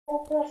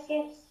Of course,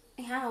 yes.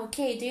 Yeah,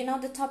 okay. Do you know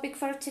the topic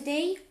for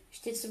today?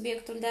 Știți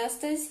subiectul de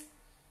astăzi?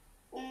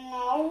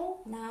 No.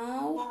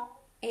 Now,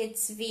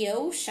 it's the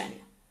ocean.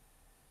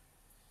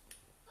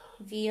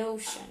 The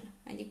ocean.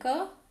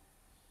 Adică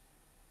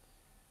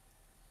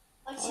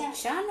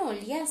oceanul.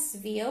 Yes,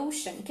 the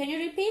ocean. Can you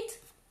repeat?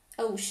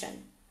 Ocean.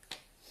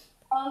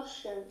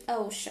 Ocean.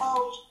 Ocean.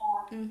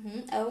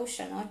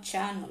 Ocean,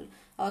 oceanul.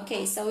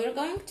 Okay, so we're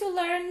going to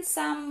learn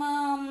some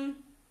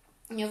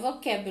new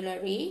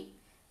vocabulary.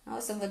 O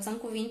să învățăm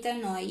cuvinte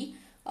noi.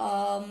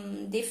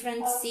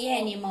 Different sea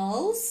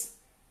animals.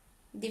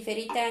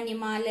 Diferite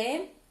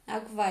animale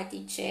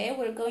acvatice.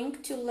 We're going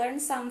to learn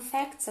some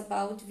facts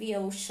about the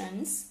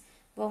oceans.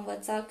 Vom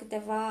învăța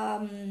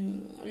câteva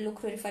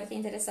lucruri foarte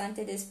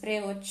interesante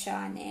despre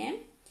oceane.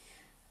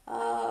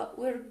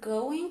 We're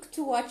going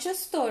to watch a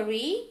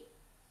story.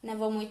 Ne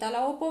vom uita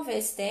la o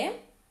poveste.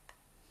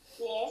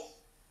 Yes.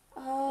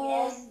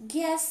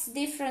 Guess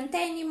different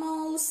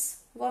animals.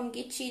 Vom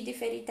ghici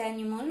diferite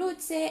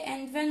animăluțe.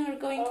 And then we're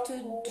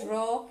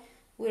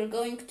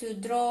going to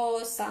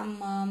draw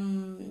some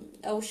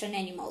ocean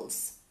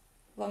animals.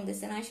 Vom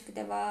desena și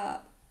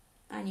câteva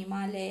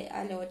animale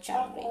ale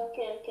oceanului.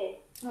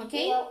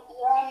 Okay? Eu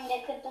am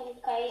decât un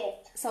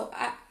caiet. So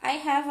I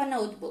have a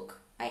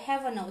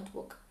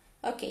notebook.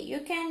 Okay, you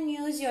can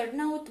use your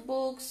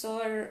notebooks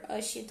or a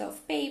sheet of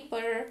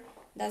paper.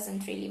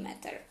 Doesn't really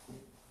matter.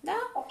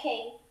 Da?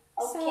 Okay.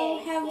 So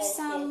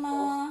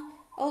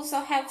also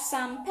have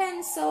some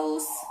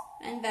pencils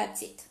and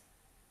that's it.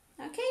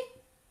 Okay?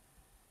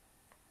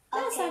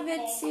 Da, să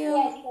aveți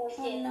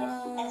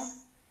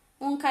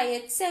un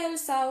caietel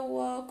sau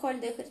col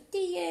de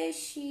hârtie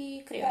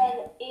și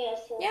creioane.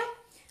 Yeah?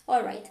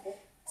 Alright.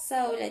 So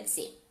let's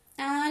see.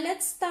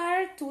 Let's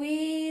start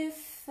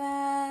with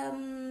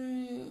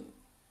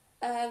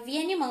the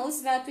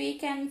animals that we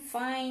can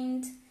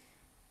find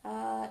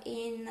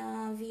in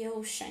the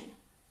ocean.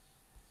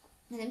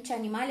 Vedem ce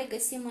animale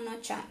găsim în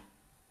ocean.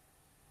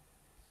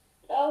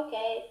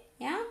 Okay.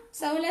 Yeah?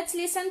 So let's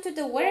listen to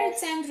the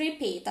words and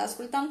repeat.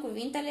 Ascultăm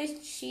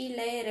cuvintele și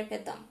le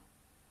repetăm.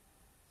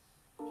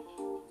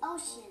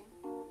 Ocean.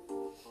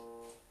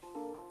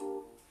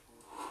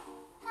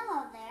 Hello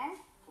there.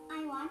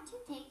 I want to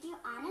take you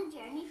on a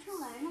journey to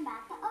learn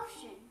about the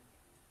ocean.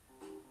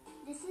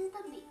 This is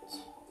the beach.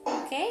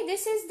 Okay,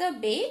 this is the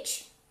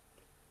beach.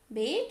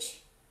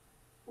 Beach.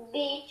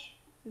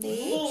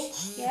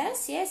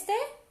 Yes, este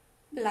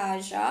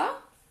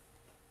plaja.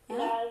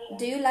 Yeah.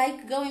 Do you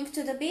like going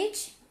to the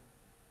beach?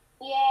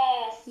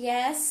 Yes.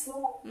 Yes.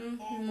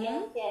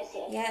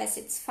 Yes.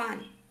 It's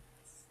fun.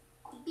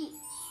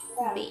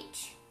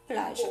 Beach.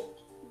 Plaja.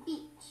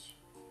 Beach.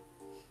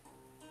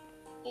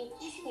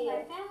 This is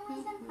where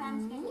families and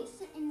friends can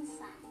sit in the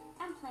sun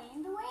and play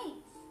in the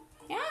waves.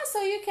 Yeah, so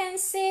you can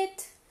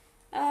sit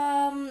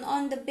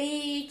on the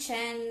beach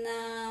and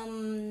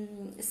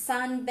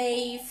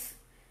sunbathe.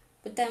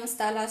 Putem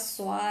sta la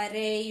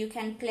soare. You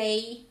can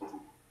play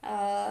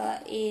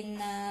in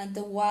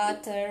the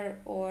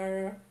water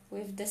or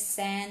with the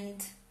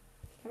sand.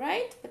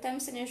 Right? Putem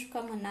să ne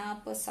jucăm în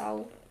apă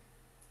sau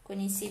cu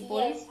nisipul.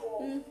 Yes.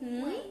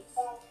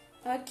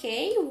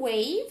 Okay,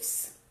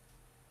 waves.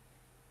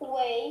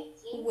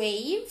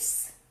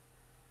 Waves.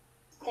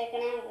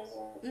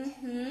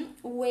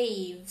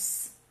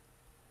 Waves.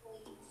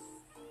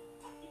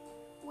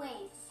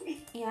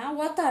 Yeah,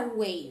 what are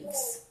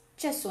waves?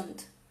 Ce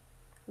sunt?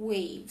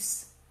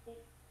 Waves.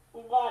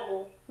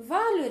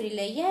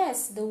 Valurile,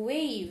 yes, the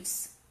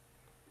waves.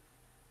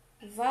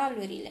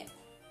 Valurile.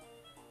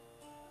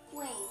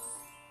 Waves.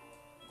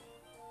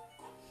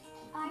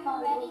 Are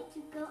you ready to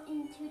go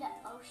into the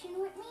ocean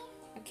with me?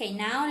 Okay,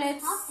 now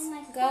let's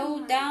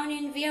go down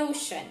in the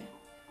ocean.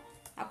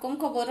 Acum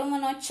coborâm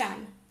în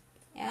ocean.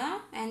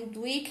 Yeah? And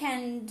we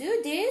can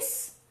do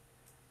this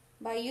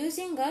by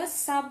using a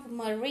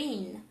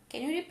submarine.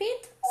 Can you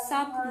repeat?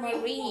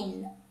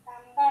 Submarine.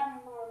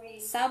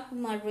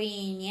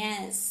 Submarine,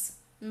 yes.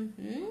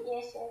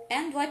 Yes.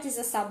 And what is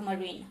a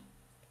submarine?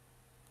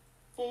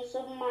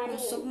 Submarine.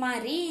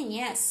 Submarine,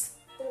 yes.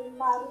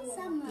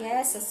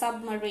 Yes, a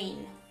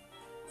submarine.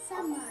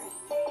 Submarine.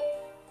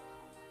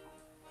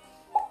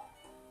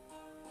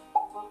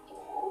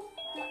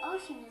 The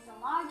ocean is a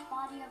large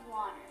body of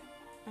water.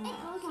 It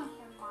goes on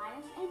for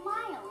miles and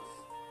miles.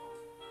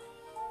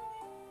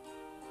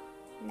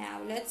 Now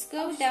let's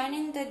go down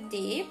in the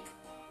deep.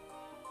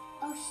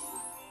 Ocean.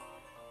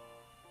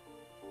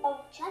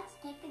 Let's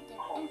take a dip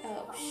and see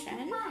what we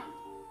can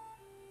find.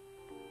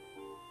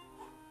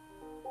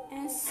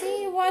 And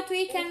see what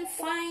we can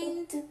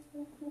find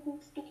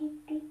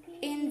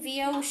in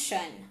the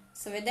ocean.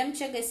 Să vedem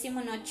ce găsim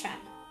în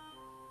ocean.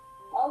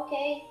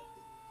 Okay.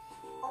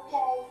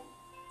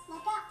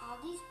 Look at all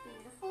these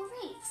beautiful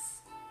reefs.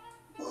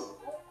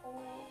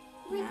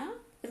 Yeah.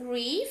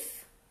 Reef.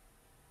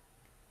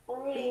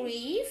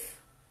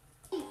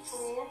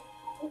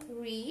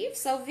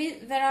 So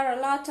there are a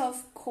lot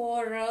of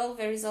coral.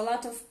 There is a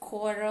lot of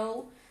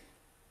coral.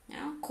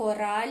 Yeah,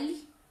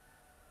 corali.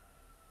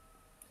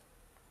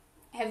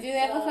 Have you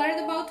ever heard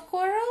about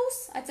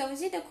corals? Ați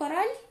auzit de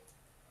corali?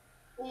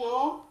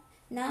 No.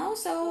 No?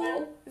 So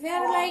they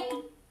are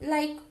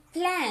like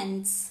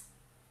plants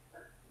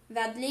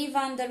that live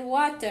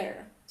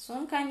underwater.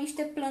 Sunt ca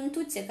niște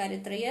plântuțe care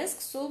trăiesc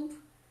sub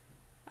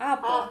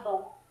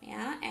apă.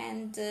 Yeah?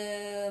 And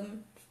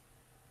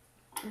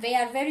they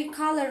are very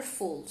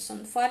colorful.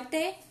 Sunt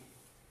foarte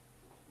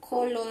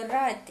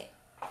colorate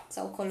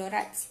sau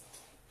colorați.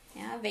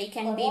 Yeah, they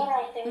can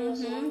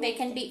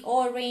be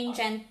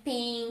orange and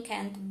pink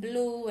and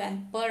blue and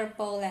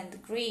purple and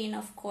green,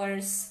 of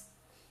course.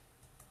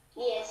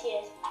 Yes.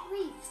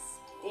 Reefs.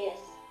 Yes.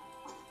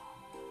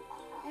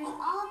 There's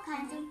all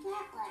kinds of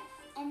plant life.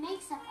 It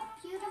makes up a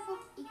beautiful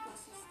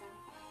ecosystem.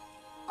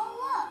 Oh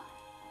look!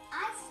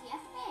 I see a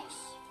fish.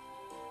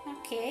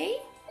 Okay.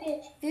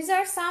 These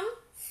are some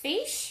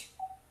fish.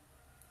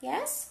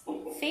 Yes?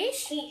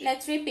 Fish.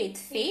 Let's repeat.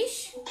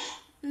 Fish.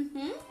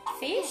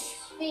 Fish.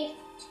 Fish.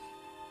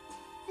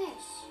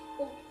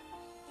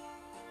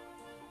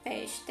 Pește.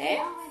 Over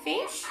there,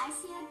 Fish. I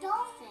see a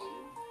dolphin.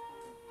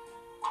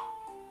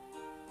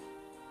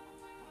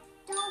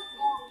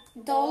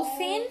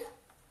 Dolphin.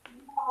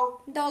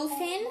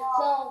 Dolphin.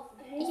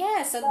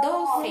 Yes, a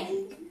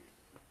dolphin.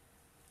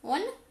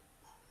 Un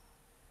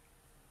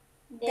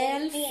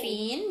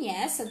delphin.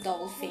 Yes, a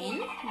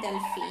dolphin.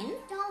 Delphin.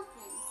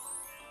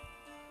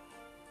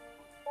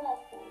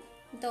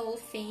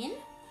 Dolphin.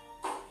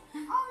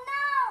 Oh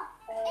no!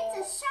 It's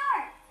a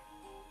shark.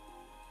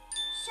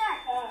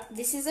 Shark.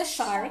 This is a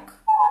shark.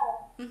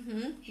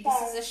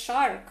 This is a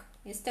shark.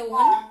 Este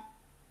un...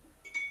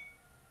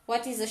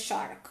 What is a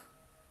shark?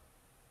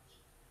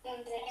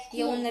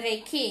 E un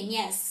rechin,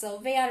 yes. So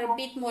they are a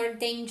bit more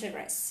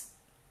dangerous.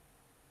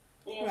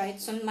 Yes. Right?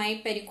 Sunt mai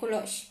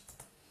periculoși.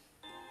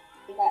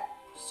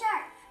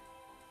 Shark.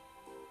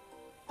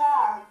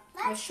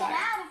 Let's shark. get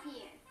out of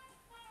here.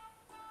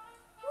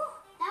 Whew,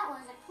 that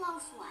was a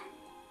close one.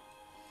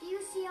 Do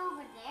you see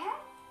over there?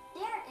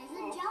 There is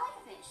a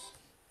jellyfish.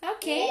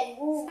 Okay.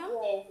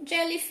 So,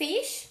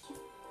 jellyfish.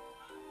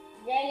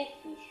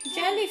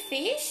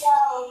 Jellyfish.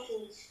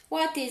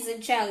 What is a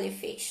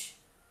jellyfish?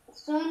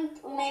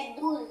 Sunt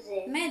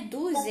meduze.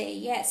 Meduze,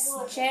 yes.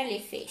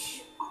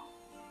 Jellyfish.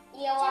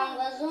 Eu am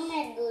văzut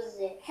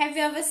meduze. Have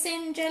you ever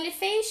seen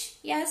jellyfish?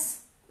 Yes.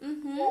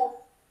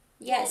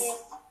 Yes.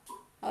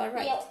 All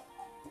right.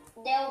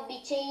 De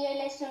obicei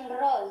ele sunt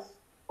roz.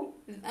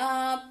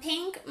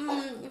 Pink.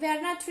 They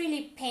are not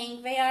really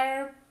pink. They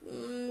are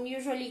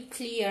usually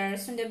clear.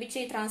 Sunt de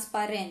obicei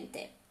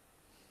transparente.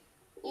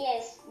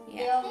 Yes,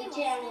 de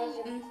obicei am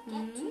văzut.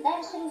 Dar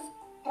sunt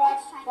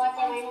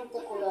poate mai multe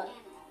culori.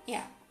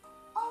 Yeah.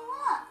 Oh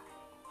look!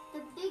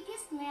 The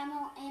biggest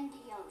mammal in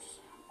the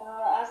ocean.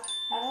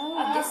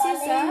 This is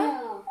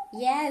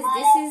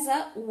this is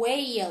a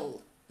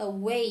whale. A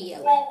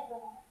whale.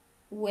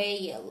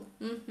 Whale.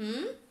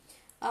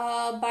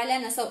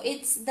 Balena. So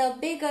it's the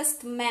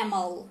biggest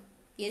mammal.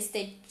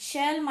 Este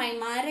cel mai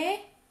mare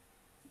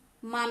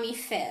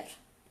mamifer.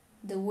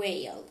 The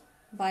whale.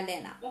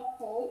 Balena.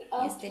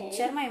 Este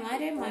cel mai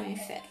mare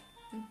mamifer.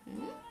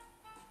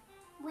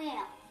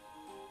 Whale.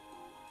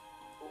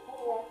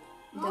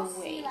 The Most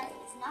sea whale. life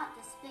is not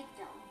this big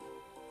though.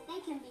 They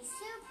can be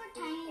super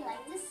tiny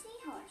like the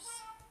seahorse.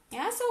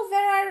 Yeah, so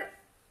there are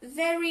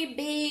very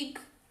big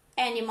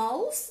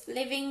animals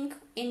living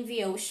in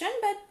the ocean,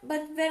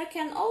 but there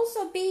can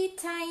also be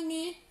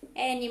tiny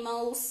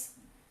animals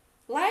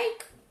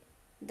like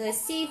the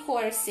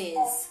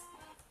seahorses.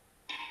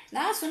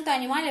 Da, sunt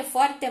animale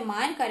foarte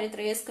mari care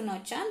trăiesc în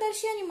ocean, dar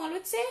și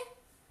animăluțe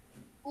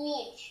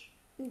Mici.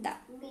 da.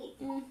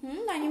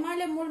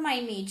 Animale mult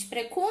mai mici,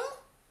 precum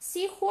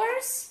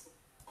seahorse.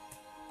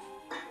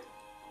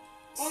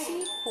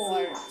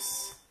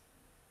 Seahorse.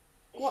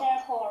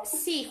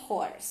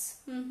 Seahorse.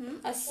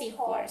 A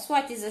seahorse.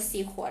 What is a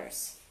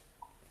seahorse?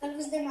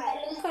 Căluț de mare.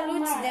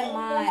 Căluț de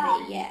mare,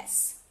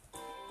 yes.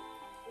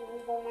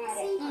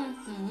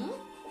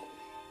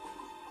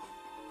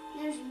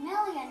 There's a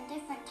million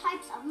different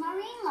types of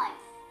marine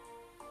life.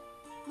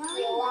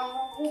 Eu am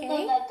văzut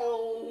odată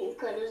un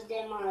căluț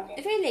de mare.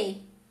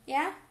 Really?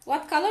 Yeah?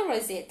 What color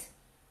was it?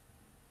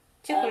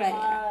 Ce culoare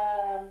era?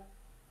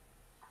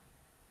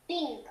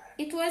 Pink.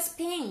 It was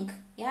pink.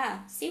 Yeah,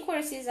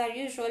 seahorses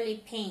are usually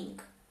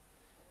pink.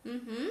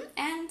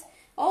 And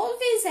all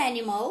these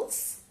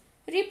animals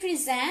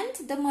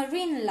represent the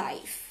marine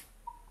life.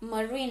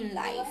 Marine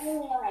life.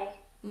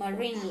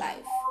 Marine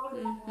life.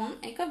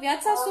 Adică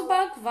viața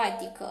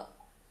subacvatică.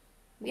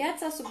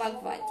 Viața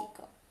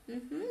subacvatică.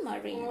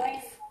 Marine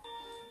life.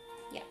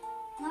 Yeah.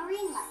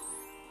 Marine life.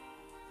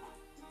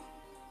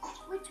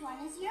 Which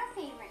one is your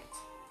favorite?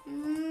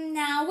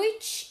 Now,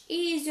 which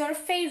is your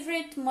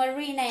favorite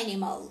marine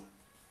animal?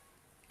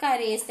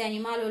 Care este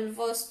animalul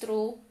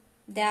vostru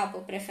de apă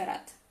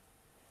preferat?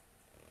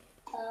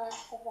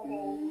 Să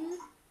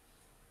vedem.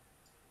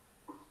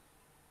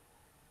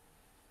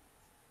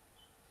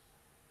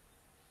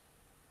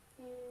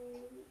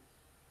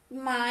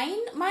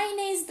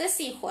 Mine is the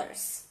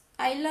seahorse.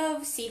 I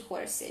love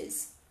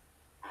seahorses.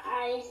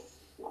 I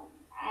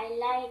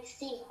like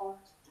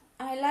seahorse.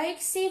 I like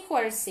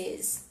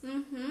seahorses.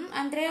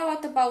 Andrea,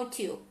 what about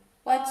you?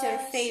 What's your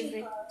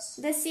favorite?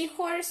 The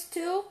seahorse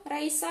too,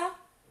 Raisa?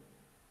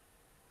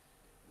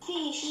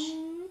 Fish.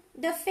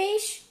 The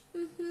fish?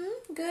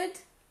 Good.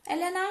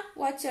 Elena,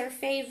 what's your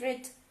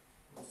favorite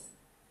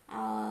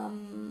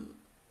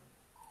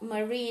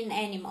marine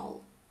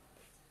animal?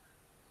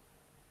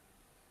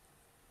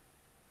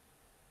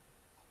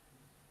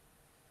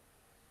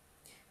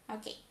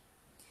 Okay.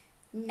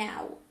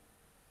 Now,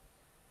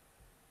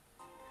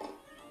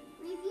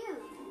 Review.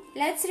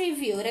 let's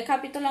review.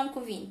 Recapitulăm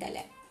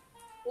cuvintele.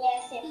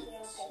 Yes.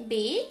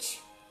 Beach,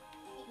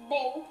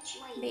 Bench.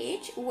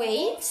 beach,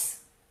 waves,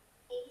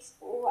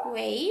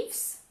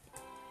 waves,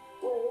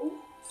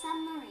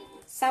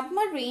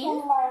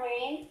 Submarine.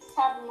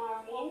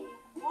 submarine,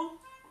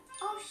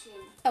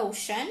 Ocean.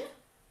 ocean,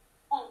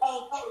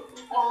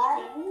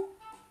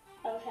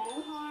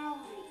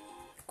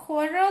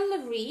 Coral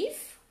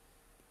reef.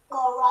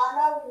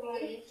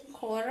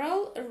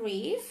 coral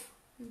reef,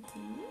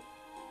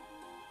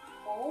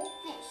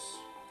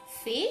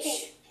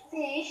 fish,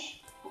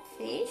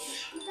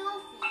 fish,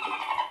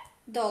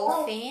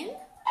 dolphin,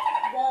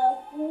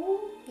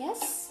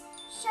 yes,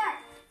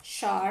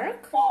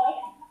 shark,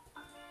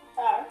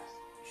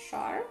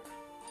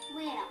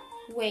 Whale.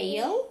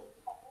 whale,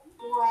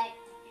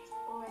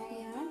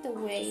 yeah, the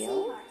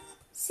whale,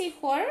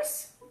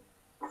 seahorse,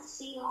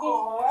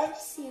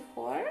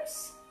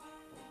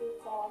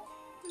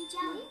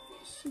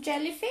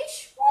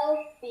 jellyfish,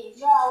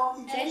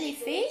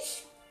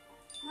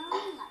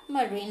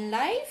 marine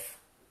life,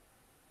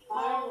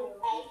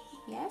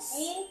 yes.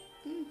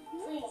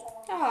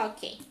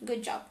 Okay,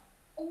 good job.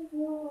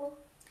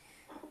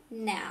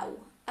 Now,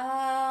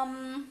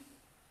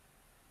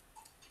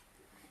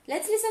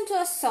 let's listen to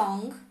a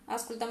song.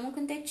 Ascultăm un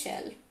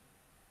cântecel.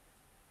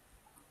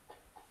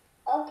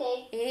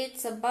 Okay.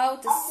 It's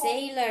about a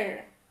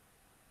sailor.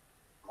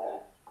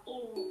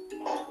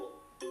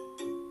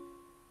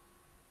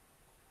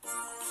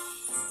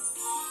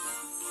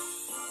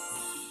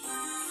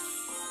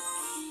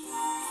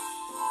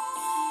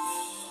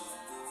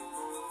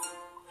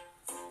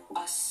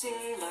 A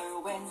sailor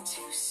went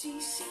to sea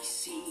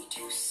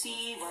to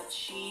see what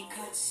she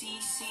could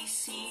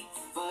see,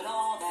 but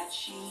all that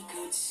she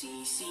could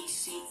see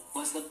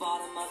was the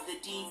bottom of the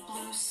deep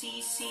blue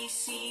sea.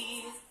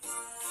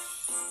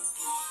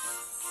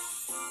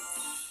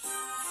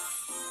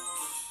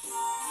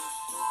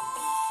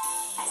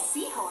 A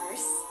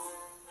seahorse.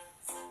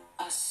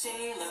 A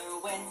sailor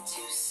went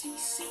to sea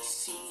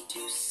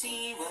to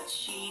see what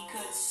she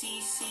could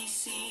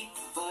see,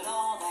 but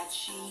all that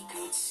she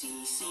could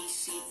see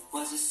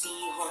was a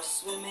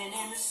seahorse swimming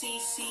in the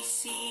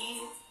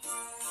sea.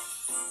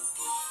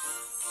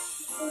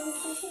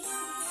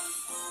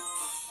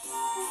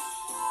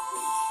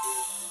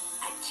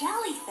 A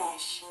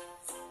jellyfish.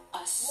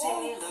 A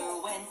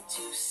sailor went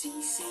to sea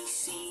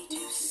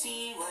to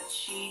see what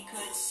she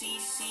could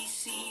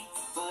see,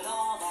 but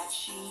all that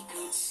she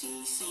could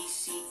see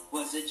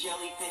was a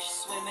jellyfish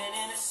swimming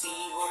in a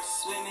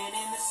seahorse swimming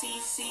in the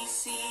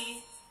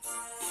sea.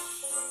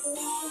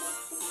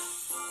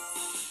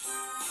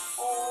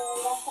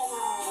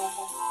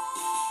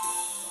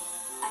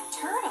 A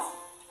turtle.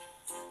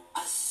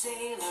 A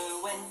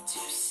sailor went to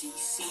sea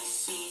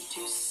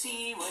to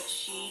see what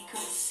she could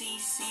see,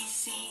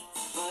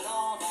 but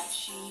all that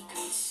she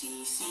could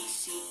see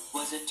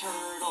was a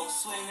turtle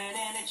swimming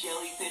and a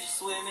jellyfish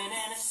swimming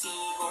and a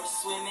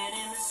seahorse swimming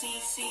in the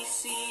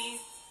sea.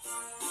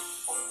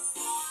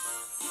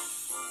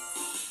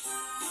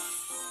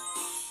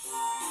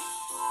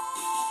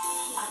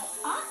 An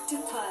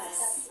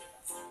octopus.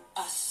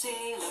 A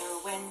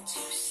sailor went to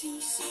sea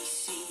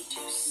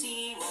to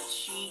see what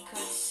she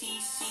could see,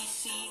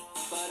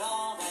 but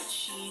all that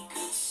she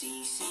could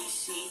see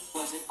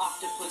was an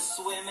octopus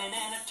swimming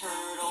and a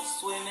turtle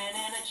swimming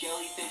and a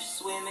jellyfish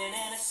swimming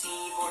and a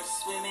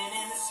seahorse swimming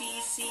in the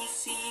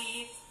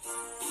sea.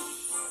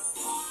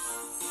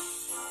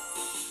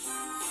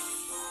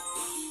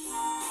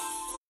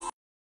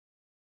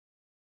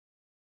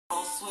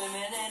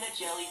 Swimming and a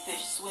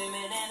jellyfish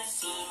swimming and a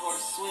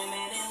seahorse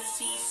swimming in the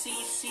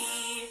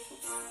sea.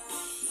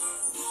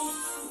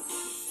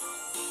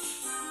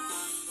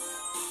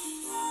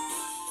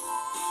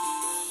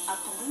 A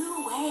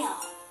blue whale.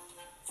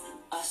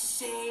 A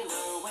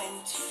sailor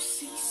went to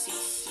sea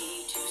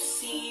to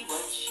see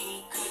what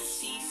she could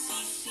see,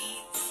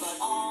 but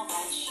all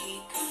that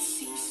she could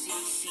see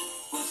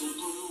was a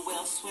blue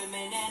whale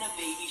swimming and a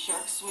baby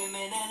shark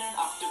swimming and an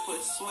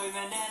octopus swimming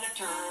and a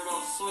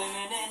turtle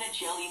swimming and a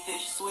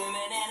jellyfish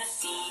swimming and a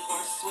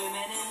seahorse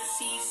swimming in the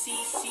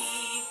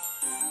sea.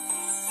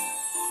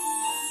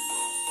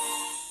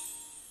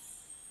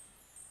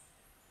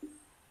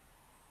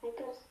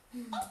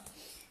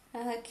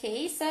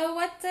 Okay, so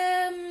what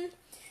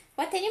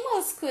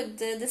animals could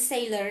the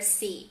sailor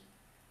see?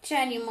 Ce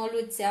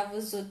animăluțe a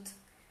văzut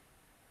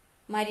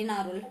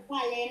marinarul?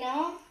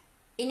 Balena.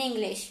 In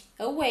English,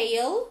 a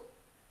whale.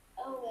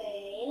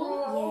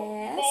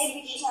 Yes.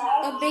 Baby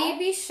shark. A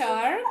baby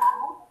shark.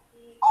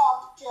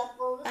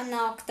 Octopus. An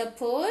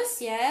octopus,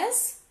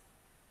 yes.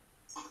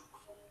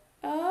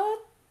 A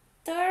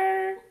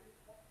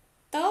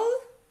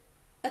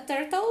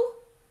turtle?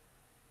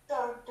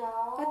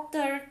 Turtle. A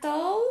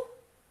turtle.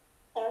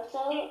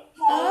 Turtle.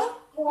 A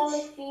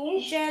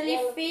Jellyfish.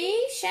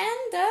 jellyfish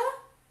and a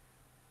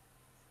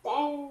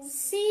And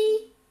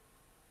sea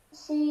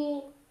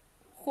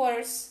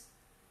horse.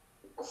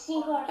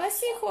 seahorse. A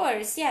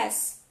seahorse,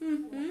 yes.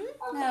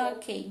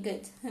 Okay,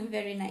 good.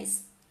 Very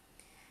nice.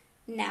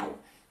 Now,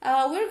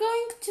 we're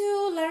going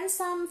to learn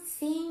some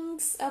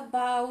things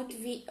about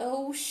the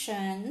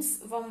oceans.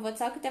 Vom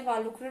învăța câteva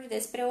lucruri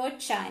despre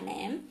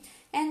oceane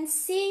and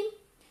see,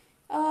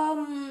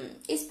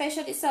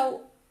 especially, so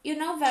you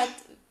know that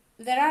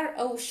there are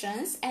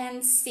oceans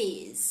and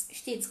seas.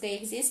 Știți că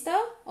există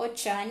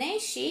oceane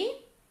și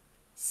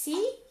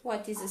sea.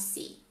 What is a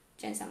sea?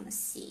 Ce înseamnă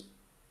sea?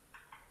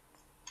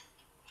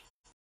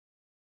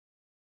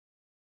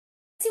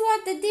 See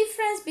what the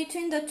difference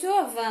between the two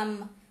of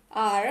them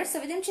are. Să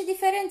vedem ce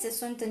diferențe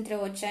sunt între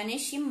oceane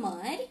și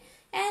mări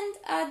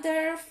and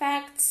other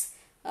facts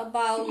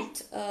about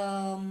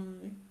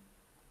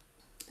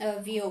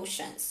the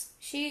oceans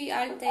și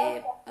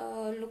alte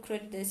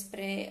lucruri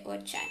despre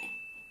oceane.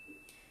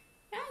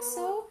 Yeah,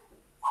 so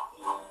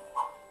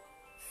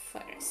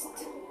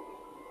first,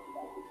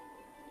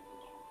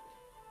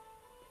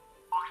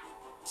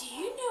 Do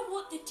you know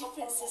what the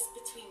difference is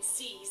between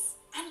seas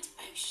and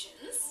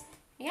oceans?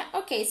 yeah,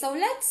 okay, so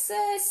let's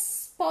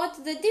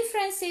spot the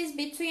differences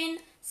between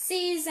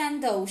seas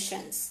and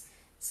oceans.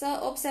 Să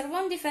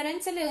observăm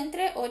diferențele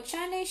între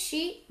oceane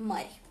și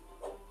mări.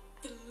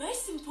 The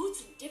most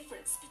important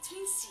difference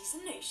between seas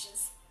and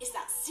oceans is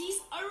that seas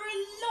are a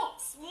lot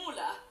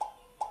smaller.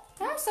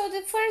 Yeah, so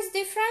the first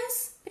difference,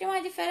 prima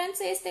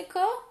diferență este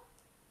că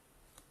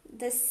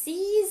the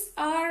seas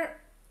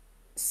are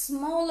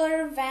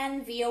smaller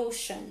than the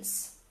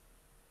oceans.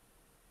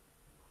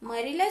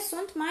 Mările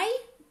sunt mai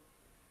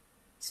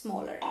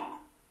smaller.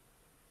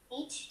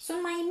 Mici.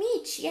 Sunt mai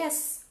mici,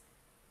 yes.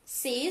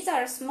 Seas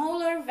are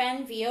smaller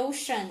than the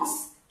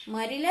oceans.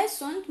 Mările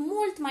sunt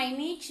mult mai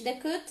mici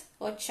decât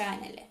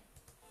oceanele.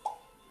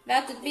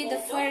 That would be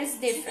the first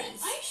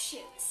difference.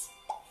 Oceans.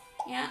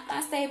 Yeah,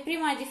 asta e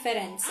prima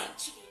diferență.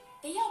 Actually,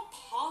 they are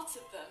part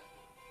of them.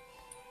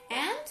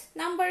 And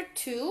number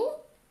 2,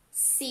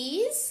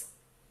 seas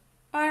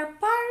are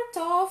part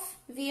of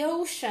the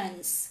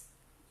oceans.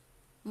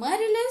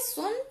 Mările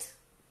sunt,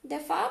 de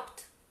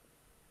fapt,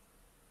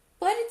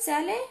 părți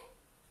ale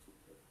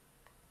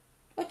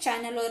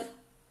oceanelor.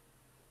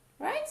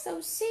 Right? So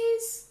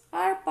seas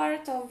are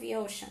part of the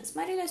oceans.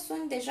 Mările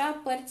sunt deja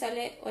părți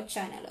ale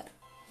oceanelor.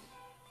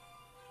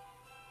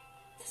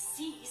 The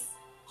seas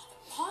are the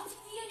part of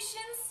the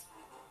oceans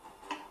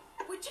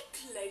which are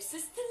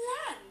closest to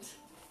land.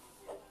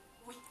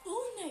 We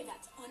all know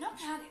that on our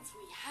planet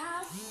we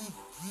have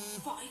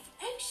 5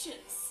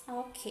 oceans.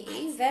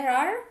 Okay, there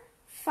are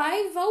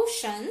 5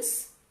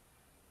 oceans.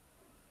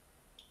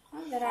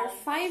 There are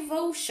 5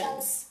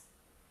 oceans.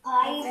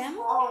 Avem,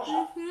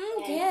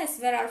 yes,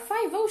 there are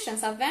 5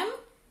 oceans. Avem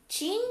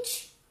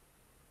 5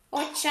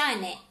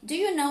 oceane. Do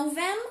you know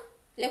them?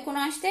 Le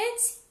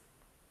cunoașteți?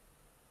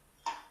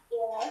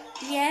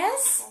 Yes.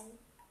 Yes?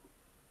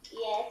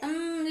 Yes.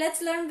 Let's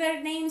learn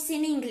their names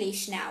in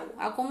English now.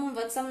 Acum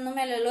învățăm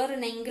numele lor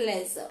în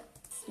engleză.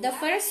 The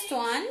first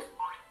one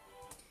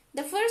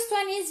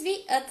is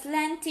the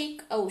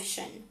Atlantic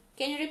Ocean.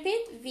 Can you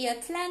repeat? The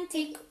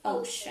Atlantic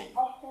Ocean.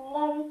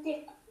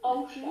 Atlantic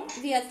Ocean.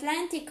 The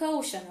Atlantic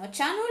Ocean.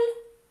 Oceanul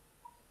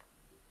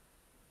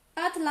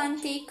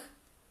Atlantic.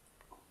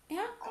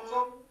 Yeah?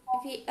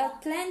 The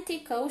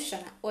Atlantic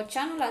Ocean.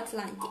 Oceanul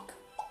Atlantic.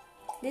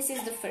 This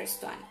is the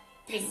first one.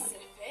 Primul.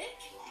 Pacific,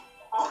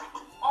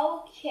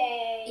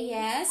 Okay.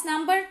 Yes.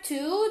 Number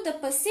 2, the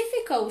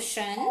Pacific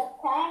Ocean.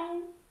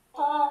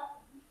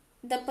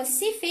 The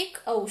Pacific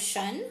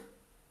Ocean.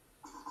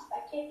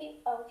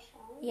 Pacific Ocean.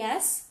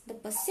 Yes, the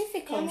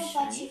Pacific Oceanul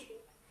Ocean. Pacific.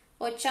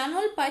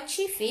 Oceanul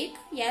Pacific.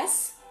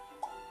 Yes,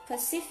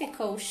 Pacific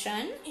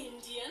Ocean.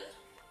 Indian,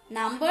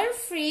 Number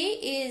 3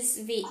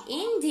 is the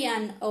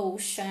Indian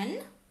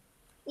Ocean.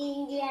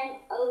 Indian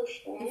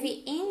Ocean.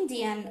 The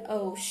Indian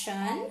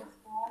Ocean.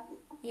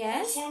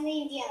 Yes. Oceanul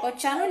Indian.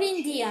 Oceanul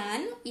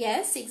Indian.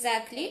 Yes,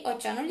 exactly.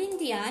 Oceanul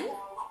Indian.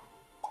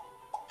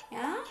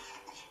 Yeah.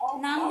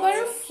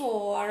 Number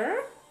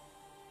 4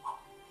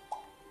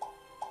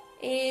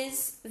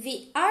 is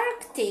the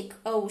Arctic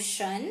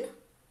Ocean.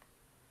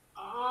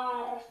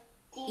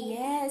 Arctic.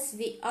 Yes,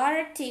 the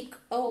Arctic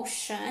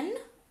Ocean.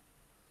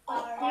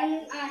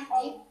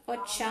 Arctic.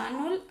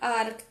 Oceanul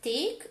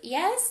Arctic.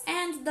 Yes,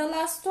 and the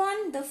last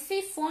one, the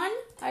fifth one,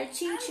 al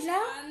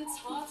cincilea,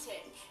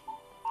 Antarctic.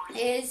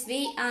 is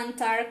the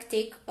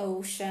Antarctic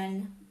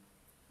Ocean.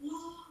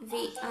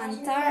 The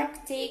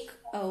Antarctic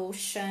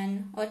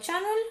Ocean.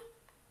 Oceanul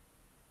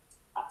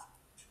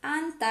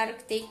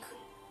Antarctic.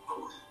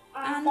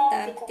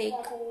 Antarctic.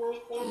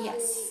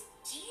 Yes.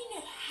 Do you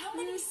know how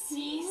many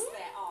seas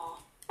there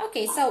are?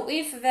 Okay, so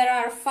if there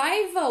are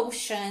 5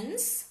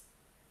 oceans,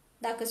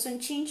 dacă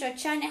sunt 5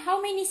 oceane, how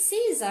many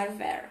seas are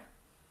there?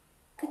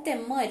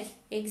 Câte mări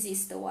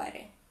există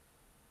oare?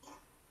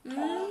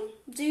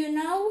 Do you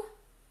know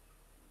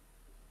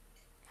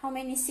How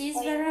many seas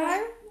there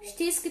are?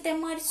 Știți câte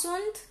mări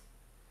sunt?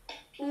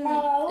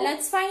 No.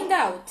 Let's find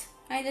out.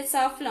 Haideți să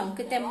aflăm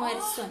câte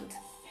mări sunt.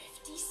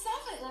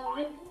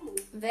 57.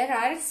 There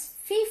are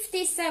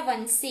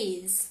 57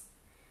 seas.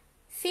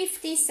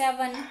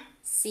 57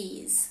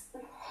 seas.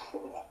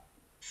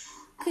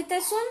 Câte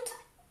sunt?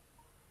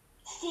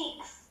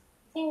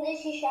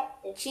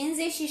 57.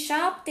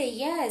 57,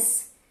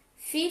 yes.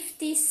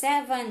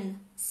 57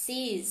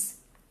 seas.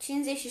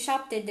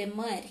 57 de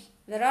mări.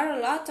 There are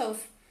a lot of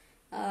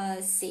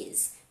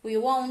seas. We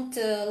won't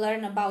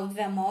learn about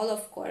them all,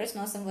 of course.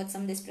 Nu o să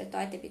învățăm despre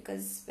toate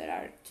because there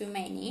are too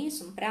many.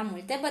 Sunt prea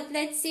multe. But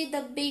let's see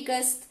the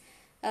biggest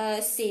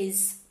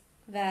seas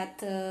that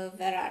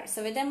there are.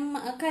 Să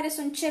vedem care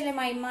sunt cele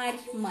mai mari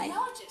mări.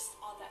 Largest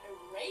are the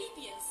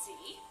Arabian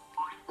Sea.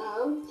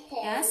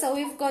 Okay. Yeah, so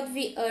we've got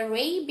the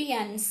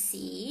Arabian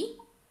Sea.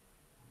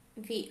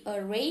 The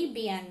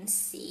Arabian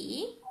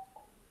Sea.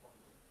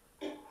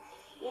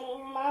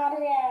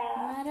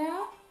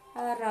 Marea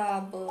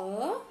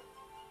Arabă.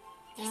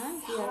 Yeah,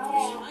 the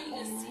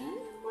Arabian.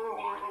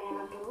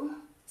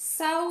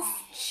 South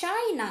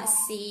China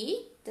Sea.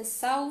 The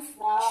South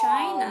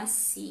China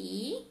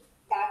Sea.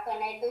 Dacă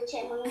ne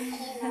ducem în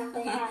China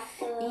pe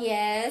hartă.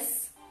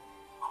 Yes.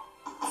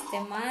 Este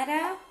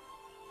Marea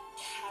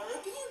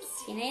Caribbean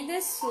Sea. Chinei de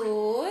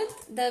Sud.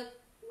 The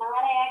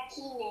Marea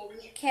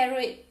Chinei.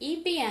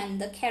 Caribbean.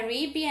 The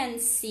Caribbean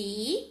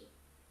Sea.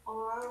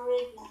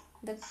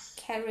 The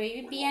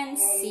Caribbean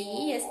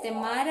Sea este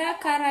Marea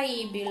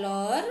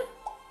Caraibilor.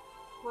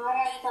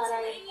 Marea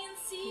Caraibilor. Mediterranean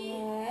Sea.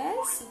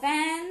 Yes.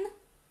 Then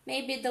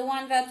maybe the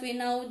one that we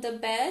know the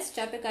best,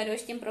 cea pe care o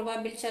știm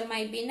probabil cel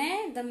mai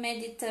bine, the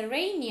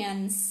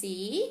Mediterranean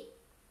Sea.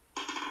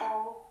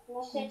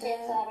 Nu știu ce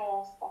țară e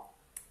asta.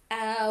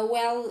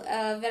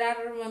 There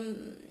are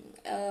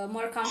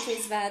more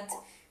countries that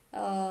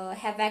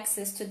have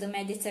access to the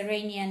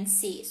Mediterranean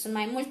Sea. Sunt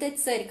mai multe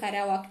țări care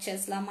au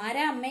acces la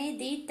Marea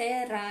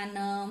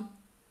Mediterană.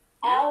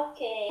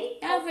 Okay.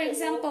 For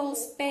example,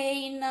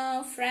 Spain,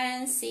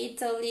 France,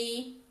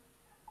 Italy,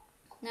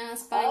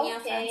 Spania, Okay.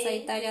 Franța,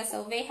 Italia, so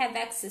they have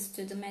access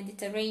to the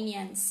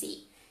Mediterranean Sea.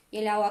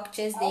 Ele au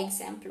acces, de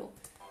exemplu,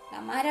 la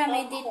Marea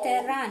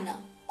Mediterană.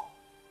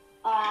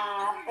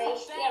 Păi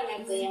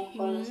știam că e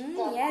acolo.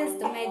 Yes,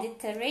 the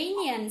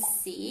Mediterranean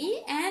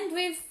Sea, and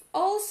we've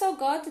also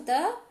got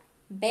the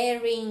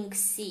Bering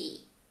Sea.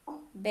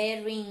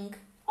 Bering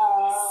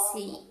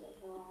Sea.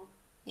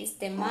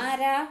 Este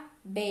Marea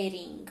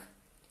Bering.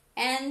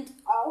 And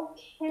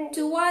Okay.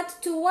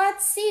 to what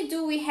sea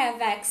do we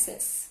have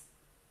access?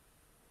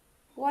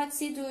 What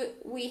sea do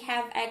we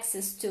have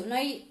access to?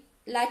 Noi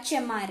la ce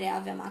mare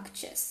avem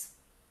acces?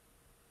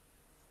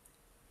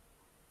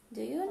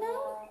 Do you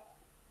know?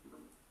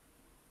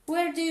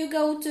 Where do you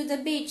go to the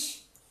beach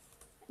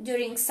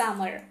during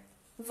summer?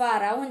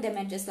 Vara, unde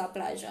mergeți la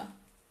plajă?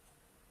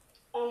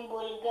 În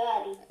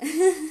Bulgaria.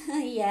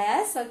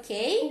 Yes,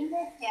 okay.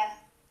 Lectia.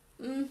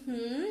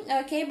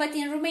 Okay, but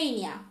in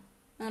Romania?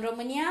 În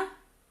România,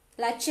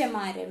 la ce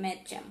mare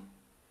mergem?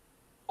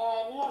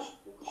 Nu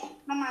știu.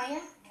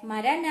 Mamaia?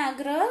 Marea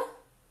Neagră?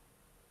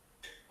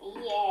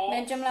 Yes.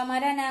 Mergem la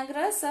Marea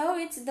Neagră, so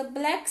it's the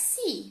Black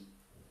Sea.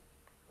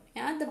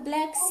 Yeah, the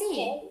Black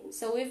Sea. Okay.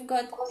 So we've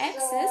got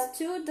access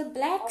to the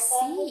Black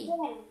Sea.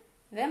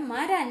 Avem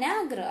Marea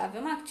Neagră,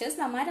 avem acces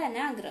la Marea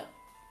Neagră.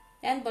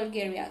 And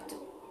Bulgaria too.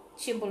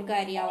 Și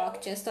Bulgaria au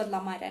acces tot la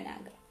Marea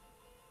Neagră.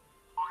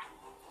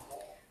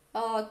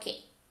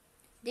 Okay.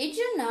 Did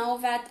you know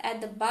that at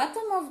the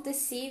bottom of the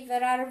sea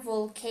there are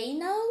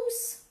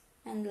volcanoes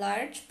and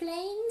large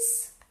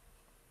plains?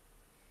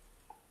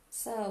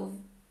 So,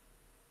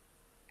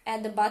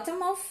 at the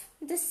bottom of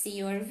the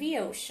sea or the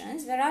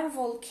oceans, there are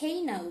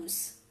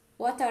volcanoes.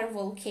 What are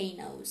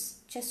volcanoes?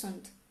 Ce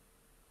sunt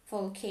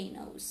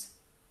volcanoes?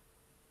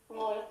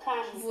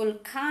 Vulcan.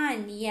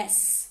 Vulcan,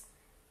 yes.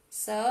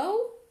 So,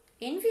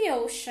 in the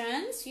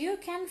oceans, you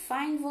can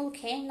find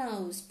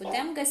volcanoes.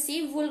 Putem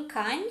găsi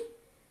vulcani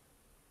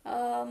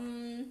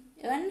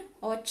în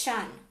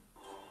ocean.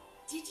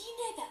 Did you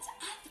know that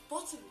at the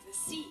bottom of the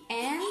sea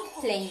And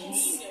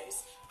plains. volcanoes?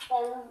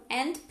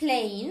 And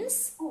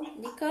plains,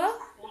 adică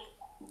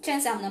ce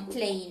înseamnă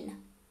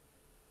plain?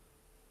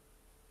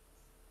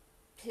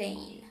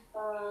 Plain.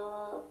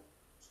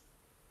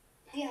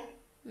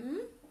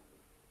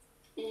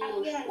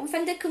 Un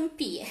fel de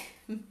câmpie.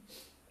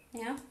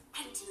 Yeah?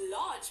 And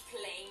large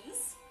plains.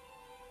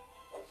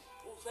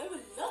 Although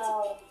a lot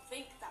of people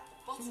think that the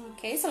bottom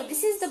Okay, so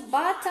this is the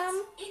bottom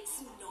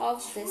it's not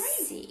of the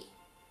true. sea.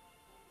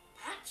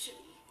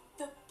 Actually,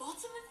 the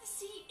bottom of the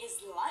sea is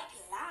like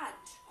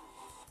land.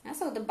 Yeah,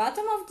 so the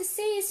bottom of the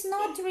sea is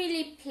not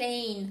really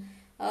plain.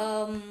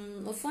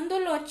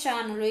 Fundul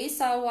oceanului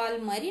sau al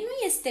mării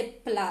nu este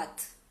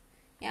plat.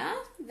 Yeah?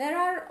 There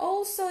are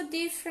also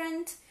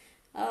different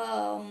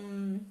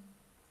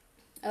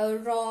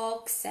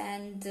rocks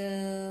and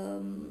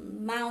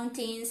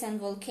mountains and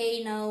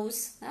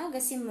volcanoes. Da?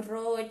 Găsim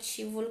roci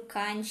și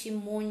vulcani și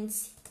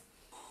munți.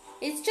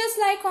 It's just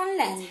like on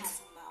land. It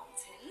has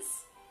mountains,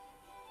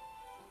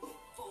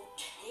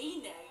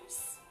 volcanoes,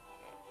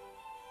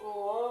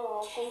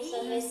 cum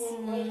să vezi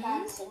un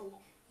vulcan sub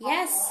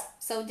Yes,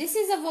 so this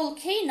is a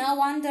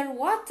volcano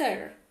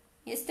underwater.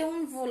 Este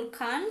un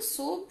vulcan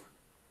sub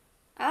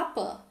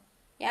apă.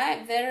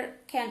 Yeah,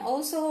 there can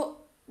also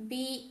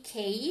be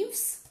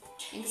caves.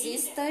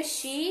 Există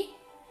și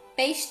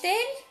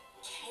peșteri,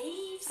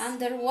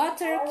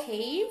 underwater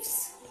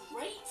caves.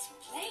 Great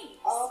plains.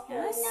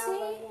 Yeah,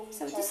 see?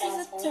 So this is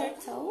a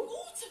turtle.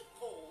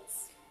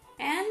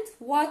 And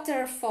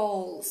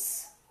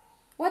waterfalls.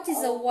 What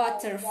is a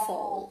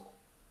waterfall?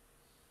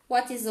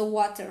 What is a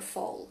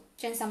waterfall?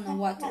 Ce înseamnă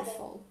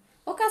waterfall?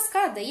 O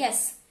cascadă,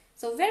 yes.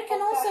 So there can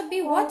also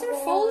be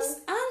waterfalls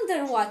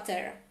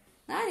underwater.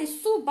 Da? Deci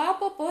sub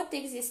apă pot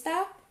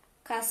exista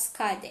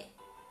cascade.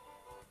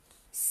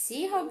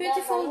 See how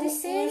beautiful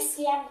this Nu is?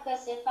 știam că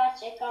se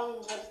face ca un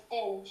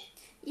vârtej.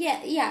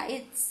 Yeah,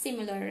 it's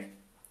similar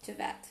to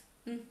that.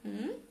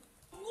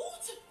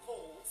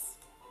 Waterfalls.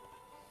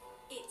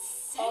 It's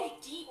so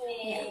deep.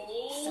 Yeah.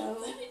 So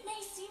Although it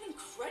may seem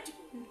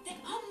incredible,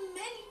 there are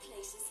many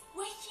places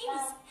where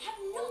humans have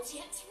not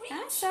yet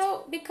reached.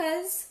 so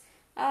because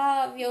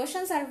the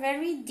oceans are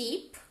very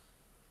deep,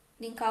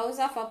 din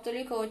cauza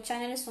faptului că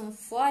oceanele sunt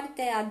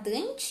foarte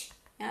adânci,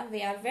 yeah,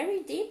 they are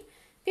very deep,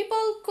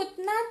 people could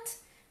not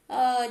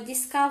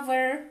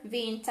discover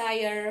the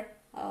entire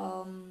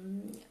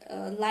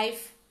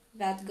life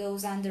that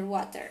goes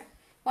underwater.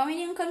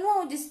 Oamenii încă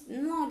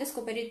nu au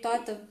descoperit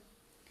toată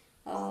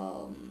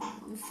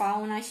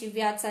fauna și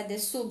viața de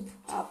sub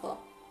apă.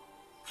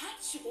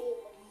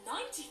 Actually, 95%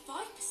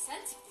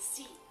 of the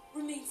sea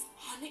remains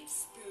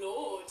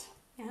unexplored.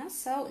 Yeah,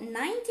 so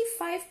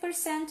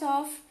 95%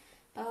 of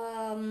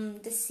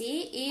the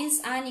sea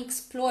is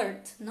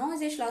unexplored.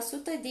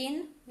 90%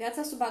 din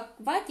viața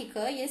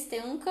subacvatică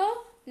este încă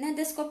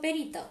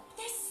nedescoperită.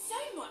 There's so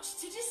much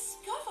to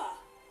discover.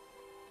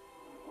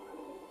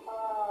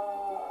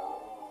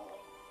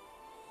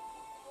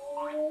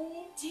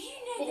 Do you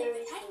know that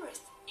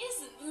Everest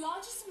isn't the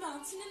largest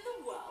mountain in the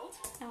world?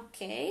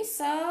 Okay,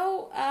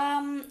 so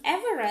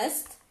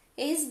Everest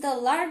is the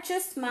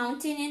largest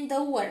mountain in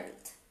the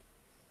world.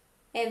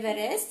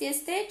 Everest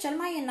este cel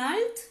mai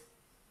înalt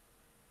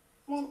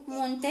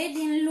munte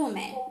din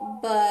lume.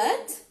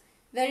 But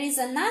there is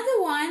another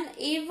one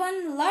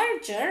even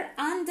larger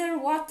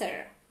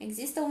underwater.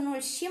 Există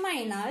unul și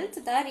mai înalt,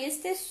 dar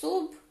este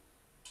sub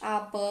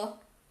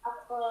apă.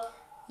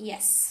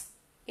 Yes,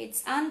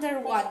 it's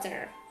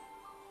underwater.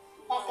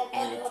 Dacă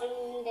tot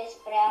vorbim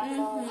despre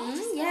apă.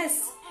 Yes.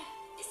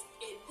 It's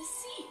in the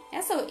sea.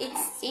 Yeah, so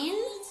it's in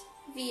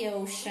the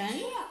ocean.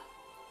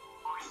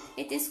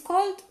 It is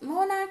called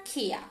Mauna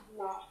Kea.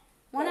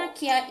 Mauna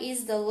Kea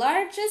is the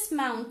largest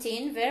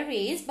mountain there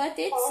is, but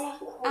it's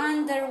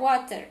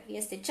underwater.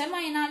 Este cel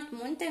mai înalt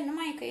munte,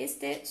 numai că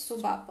este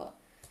sub apă.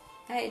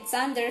 It's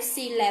under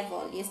sea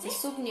level. Este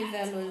sub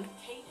nivelul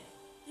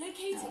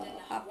Located in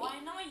the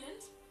Hawaiian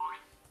island.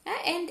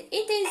 and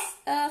it is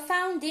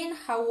found in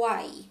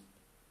Hawaii.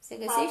 Se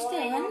găsește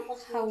în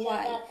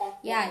Hawaii.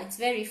 Yeah, it's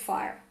very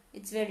far.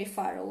 It's very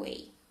far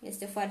away.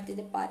 Este foarte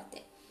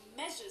departe.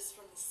 Measures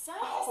from the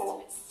surface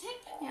to its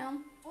tip. Yeah.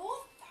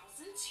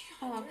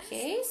 4,200.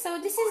 Okay, so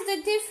this is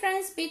the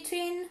difference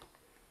between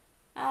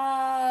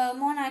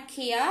Mauna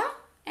Kea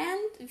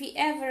and the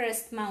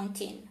Everest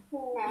mountain.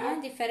 Da?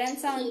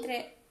 Diferența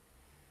între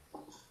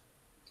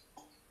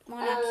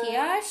Mauna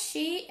Kea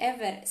și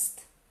Everest.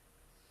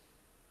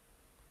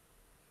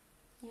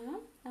 Yeah,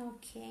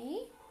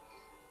 okay.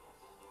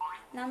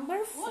 Number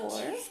What do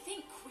 4. you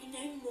think we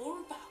know more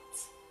about?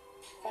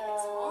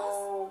 Planet Mars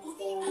or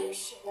the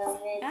ocean?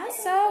 Yeah,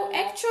 so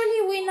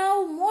actually we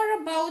know more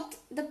about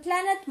the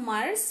planet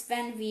Mars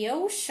than the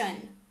ocean.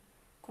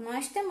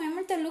 Cunoaștem mai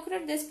multe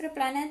lucruri despre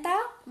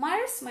planeta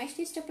Mars? Mai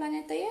știți ce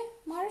planetă e?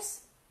 Mars?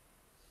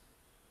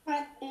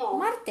 Nu.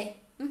 Marte.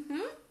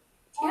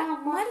 Yeah,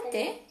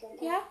 Marte.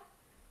 Yeah.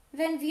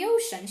 Than the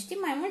ocean. Știm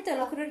mai multe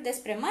lucruri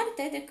despre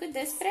Marte decât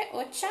despre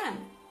ocean.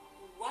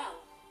 Well,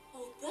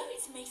 although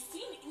it may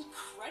seem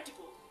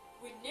incredible,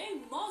 we know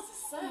Mars'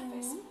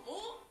 surface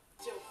more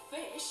to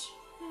fish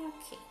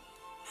Okay.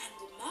 and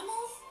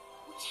mammals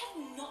which have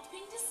not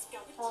been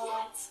discovered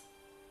yet.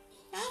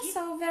 Yeah,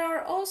 so there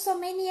are also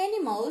many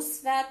animals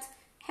that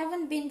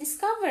haven't been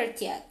discovered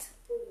yet.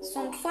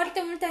 Sunt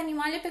foarte multe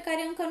animale pe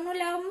care încă nu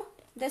le-am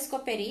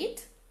descoperit.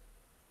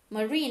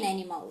 Marine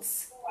animals.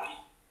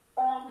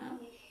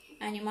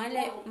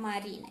 Animale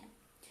marine.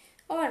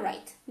 All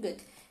right, good.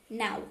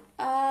 Now,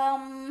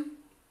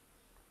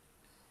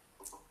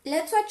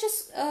 let's watch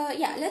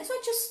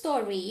a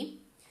story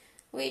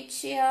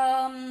which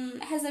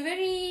has a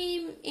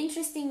very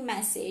interesting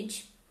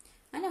message.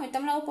 Ne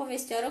uităm la o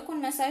povestioară cu un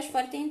mesaj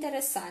foarte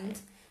interesant.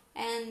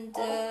 And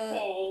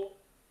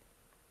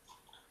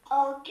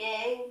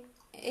Okay.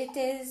 it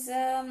is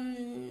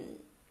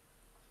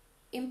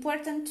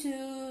important to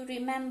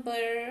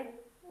remember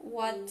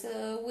what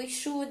we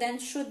should and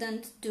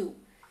shouldn't do.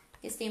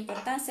 Este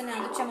important să ne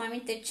aducem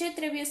aminte ce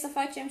trebuie să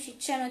facem și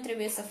ce nu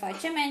trebuie să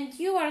facem. And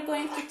you are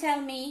going to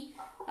tell me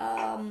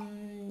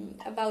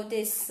about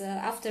this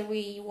after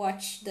we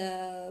watch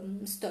the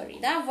story,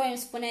 da? Voi îmi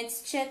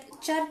spuneți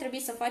ce ar trebui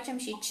să facem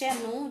și ce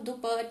nu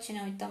după ce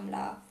ne uităm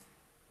la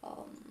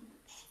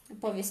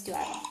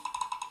povestioară.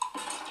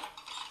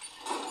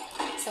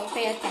 So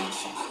pay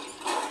attention.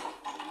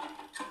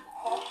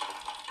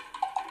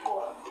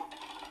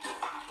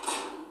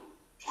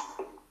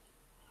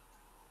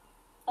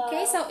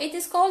 Okay, so it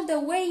is called The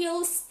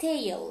Whale's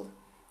Tale.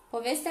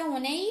 Povestea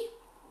unei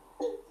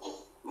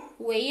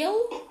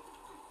whale,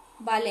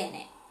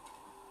 balene.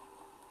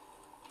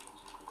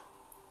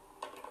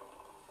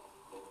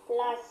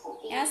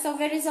 Plastic. Yeah, so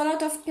there is a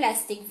lot of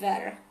plastic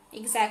there.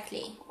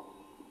 Exactly.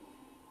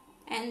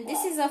 And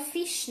this is a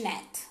fish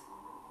net.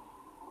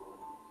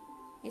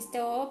 Este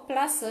o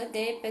plasă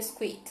de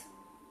pescuit.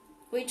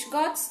 Which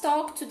got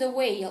stuck to the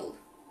whale.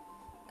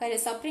 Care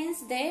s-a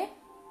prins de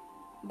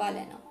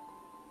balenă.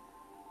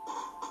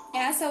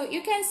 Yeah, so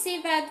you can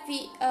see that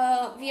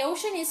the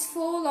ocean is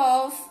full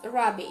of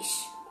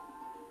rubbish.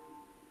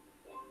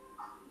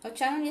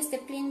 Oceanul este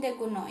plin de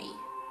gunoi.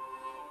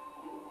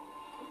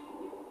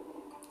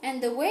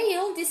 And the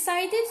whale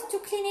decided to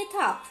clean it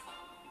up.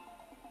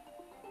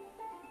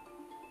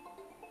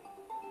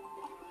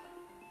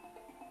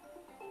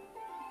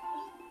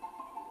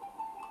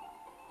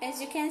 As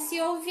you can see,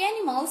 all the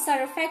animals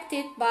are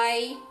affected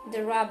by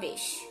the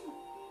rubbish.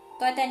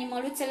 Toate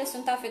animăluțele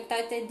sunt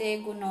afectate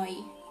de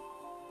gunoi.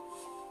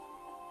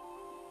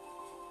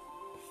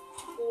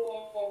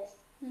 Yes.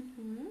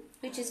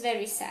 Which is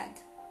very sad.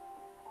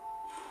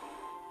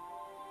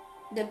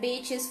 The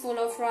beach is full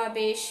of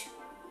rubbish,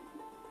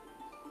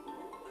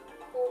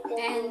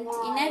 and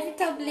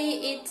inevitably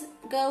it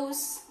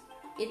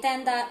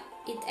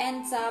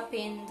ends up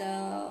in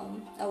the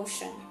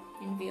ocean,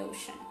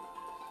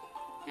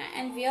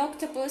 and the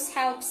octopus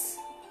helps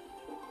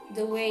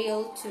the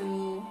whale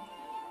to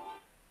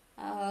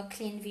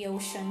clean the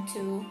ocean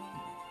too.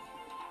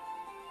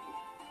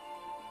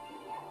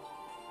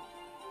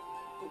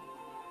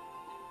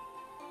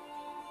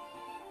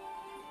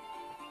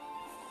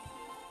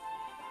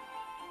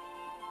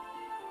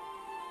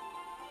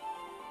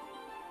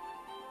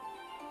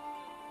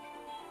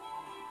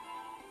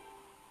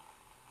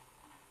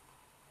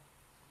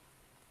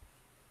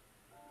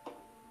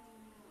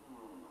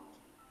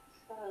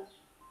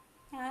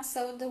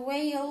 So the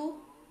whale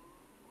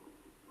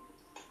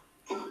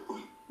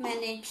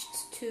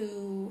managed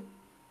to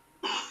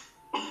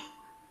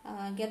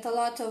get a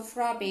lot of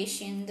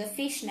rubbish in the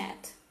fish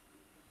net,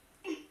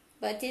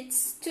 but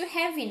it's too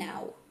heavy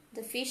now.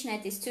 The fish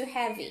net is too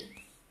heavy.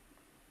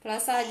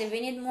 Plasa a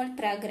devenit mult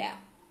prea grea.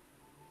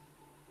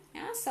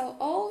 Yeah, so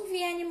all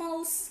the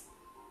animals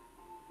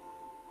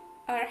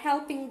are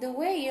helping the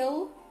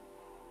whale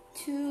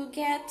to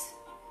get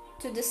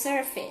to the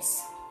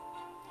surface.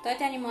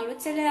 Toate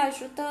animăluțele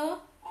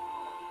ajută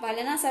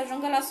balena să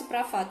ajungă la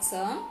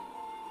suprafață.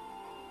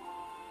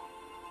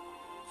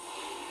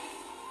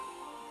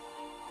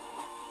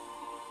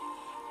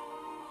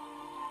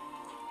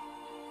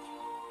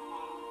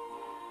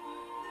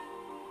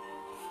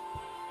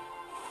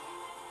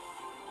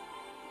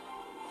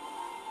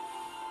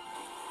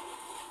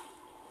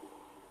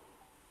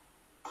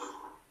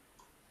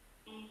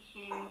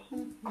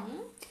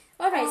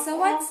 Alright, so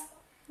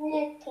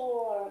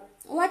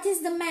what is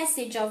the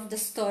message of the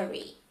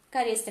story?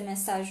 Care este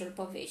mesajul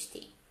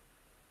poveștii?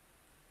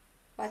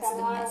 What's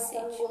the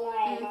message?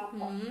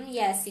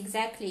 Yes,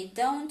 exactly.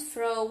 Don't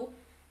throw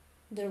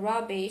the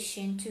rubbish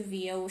into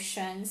the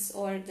oceans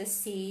or the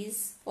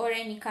seas or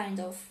any kind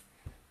of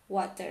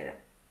water.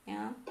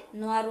 Yeah?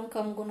 Nu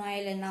aruncăm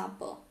gunoaiele în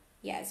apă.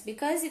 Yes,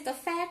 because it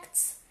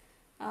affects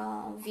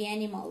the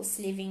animals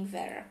living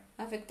there.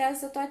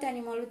 Afectează toate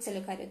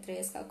animăluțele care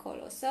trăiesc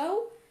acolo. So,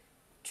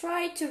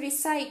 try to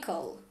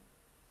recycle.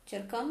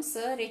 Cercăm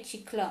să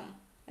reciclăm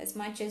as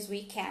much as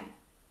we can.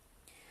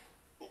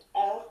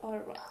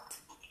 Alright.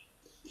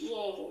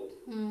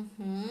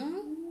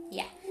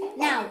 Yeah.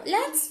 Now,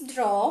 let's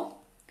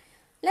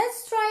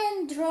try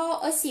and draw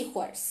a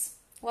seahorse.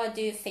 What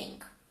do you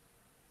think?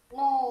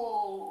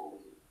 No.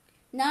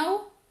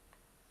 No?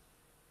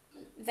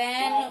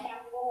 Then,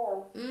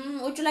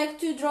 would you like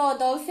to draw a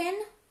dolphin?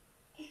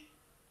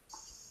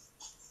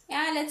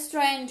 Yeah, let's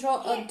try and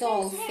draw a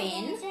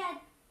dolphin.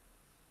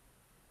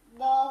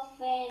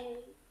 Dolphin.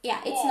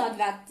 Yeah, it's not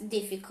that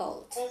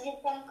difficult.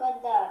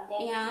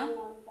 Yeah.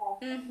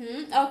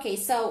 Okay,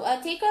 so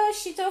take a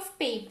sheet of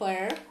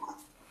paper.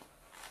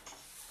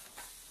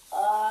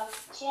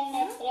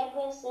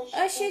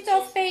 A sheet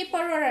of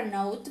paper or a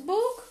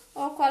notebook,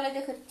 o coală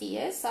de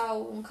hârtie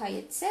sau un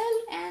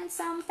caietel, and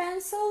some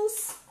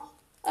pencils,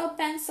 a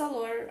pencil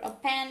or a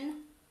pen.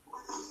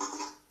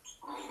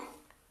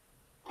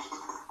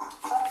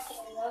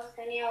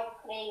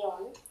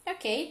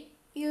 Okay,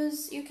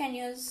 you can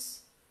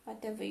use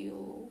whatever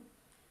you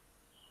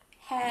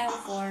have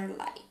or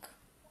like.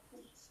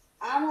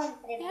 Am o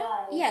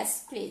întrebare.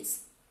 Yes, please.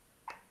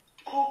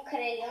 Cu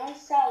creion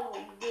sau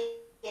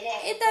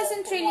direct? It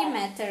doesn't really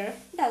matter.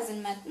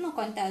 Nu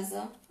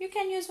contează. You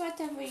can use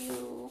whatever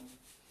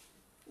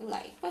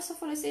like. Poți să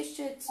folosești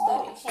ce îți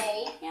dorești.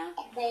 Okay. Yeah?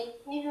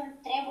 Delfinul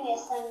trebuie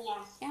să-mi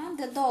iasă. Yeah?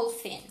 The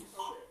dolphin.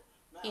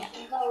 Yeah.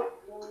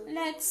 Dolphin.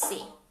 Let's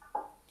see.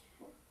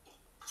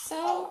 So,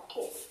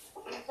 Okay.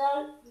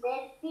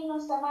 Delfinul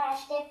să mai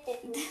aștepte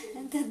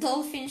puțin. the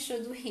dolphin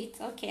should wait.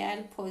 Okay,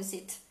 I'll pause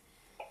it.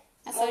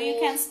 So you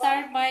can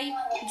start by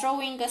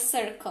drawing a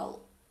circle.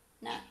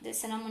 Da,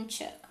 desenăm un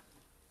cerc.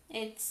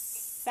 It's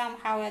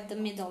somehow at the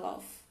middle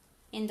of,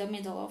 in the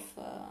middle of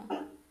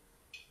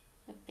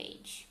the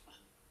page.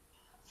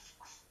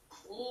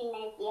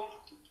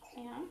 Imediat.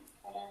 Yeah.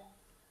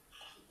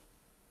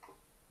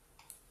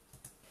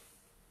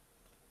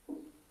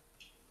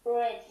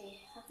 Ready.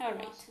 All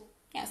right.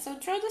 Yeah. So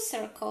draw the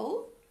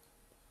circle.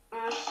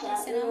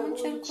 Așa. Desenăm un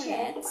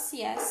cerculeț.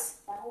 Yes.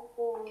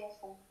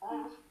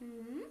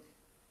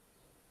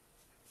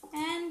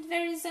 And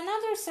there is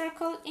another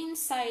circle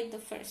inside the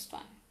first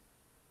one.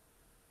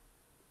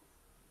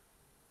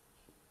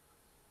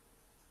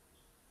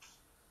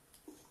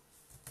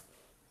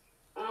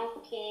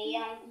 Okay,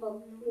 am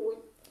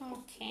făcut.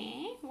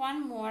 Okay,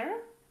 one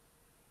more.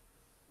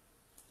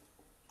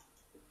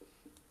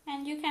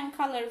 And you can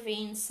color the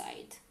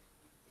inside.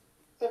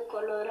 Să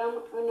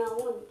colorăm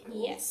înăuntru.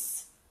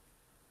 Yes.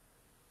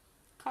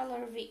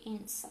 Color the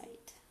inside.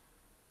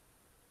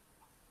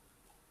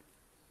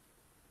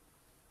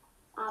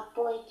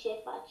 Apoi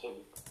ce facem?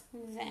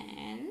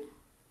 Then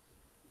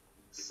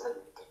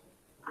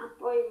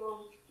Apoi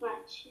vom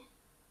face.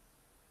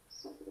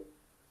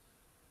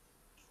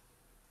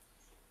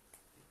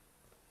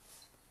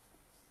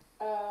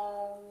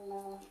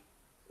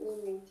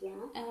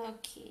 Imediat.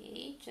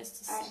 okay,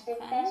 just a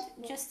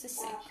second. Just a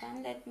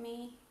second. Let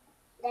me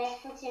Dar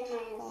puțin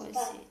mai în pause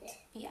spate.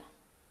 it. Yeah.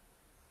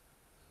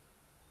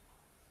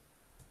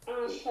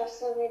 Așa,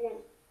 să vedem.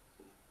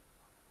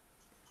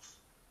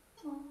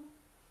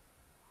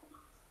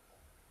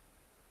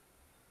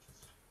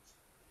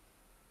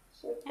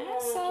 Yeah,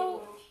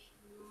 so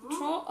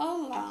draw a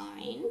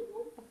line,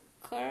 a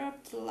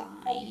curved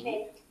line.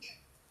 Perfect.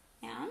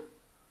 Yeah.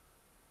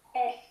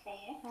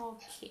 Perfect.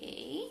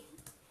 Okay.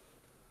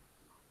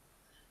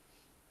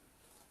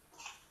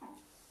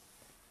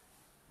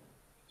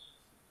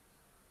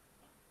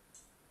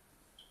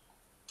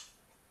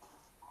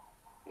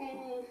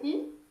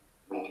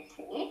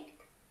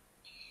 Perfect.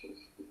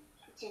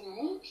 Puțin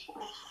aici.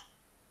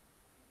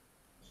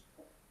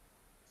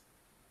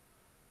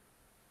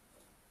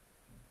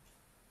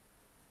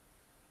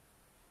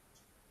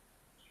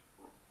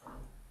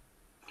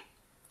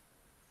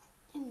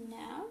 And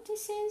now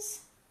this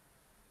is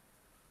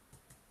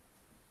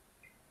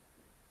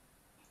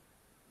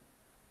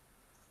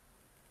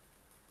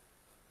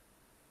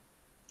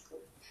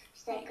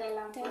Stai că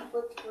l-am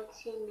făcut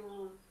puțin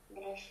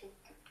greșit.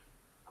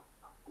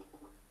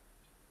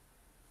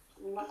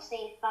 În loc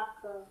să-i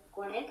fac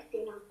corect,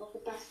 l-am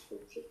făcut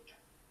ascuțit.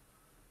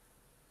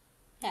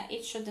 yeah,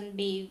 it shouldn't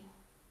be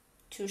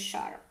too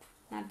sharp.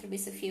 N-ar trebui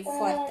să fie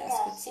foarte Să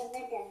ascuțit.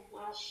 vedem.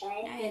 Așa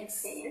e Yeah,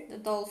 it's perfect. the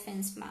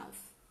dolphin's mouth.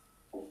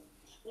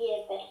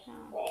 E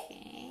perfect.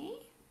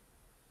 Okay.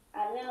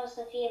 Al meu o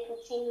să fie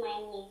puțin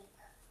mai mic.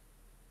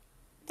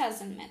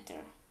 Doesn't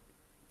matter.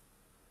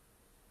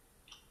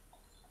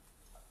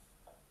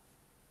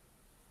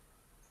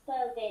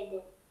 Să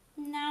vedem.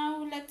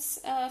 Now let's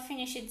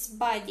finish its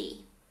body.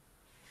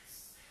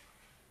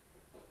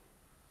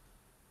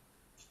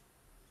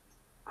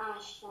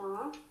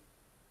 Așa.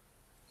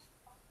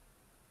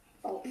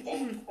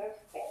 Perfect,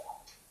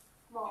 perfect.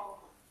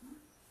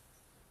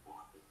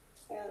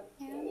 Ok.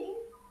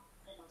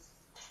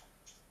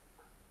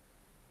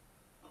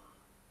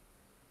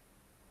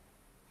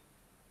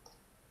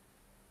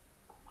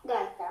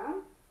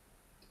 Gata.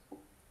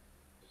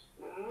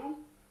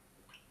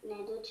 Ne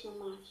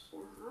ducem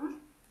așa.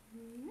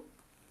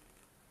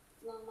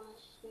 Luăm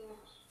așa,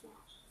 așa,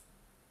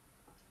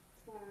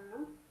 așa.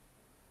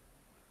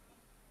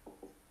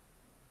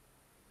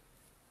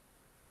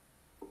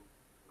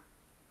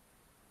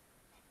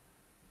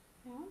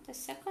 Now the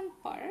second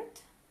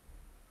part.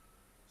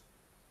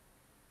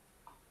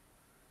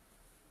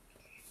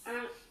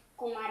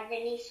 Cum ar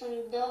veni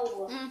sunt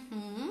două.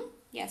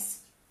 Yes.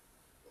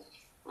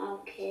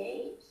 Ok,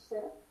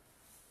 să...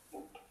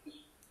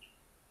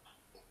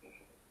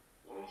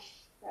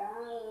 Așa...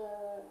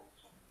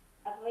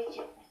 Apoi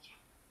ce facem?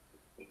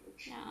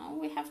 Now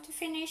we have to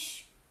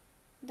finish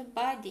the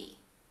body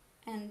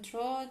and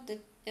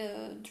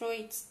draw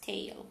its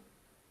tail.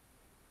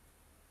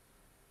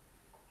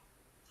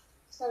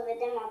 Să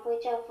vedem apoi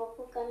ce au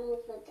făcut, că nu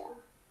vedeam.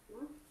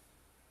 Nu?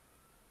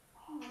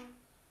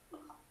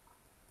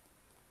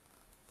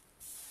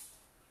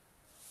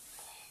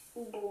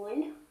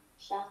 Bun.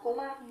 Și acum...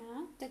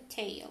 Yeah, the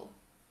tail.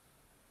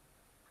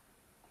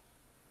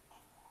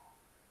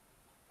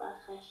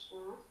 Fac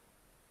așa.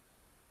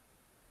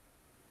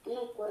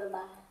 Nu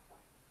curba.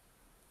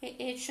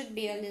 It should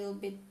be a little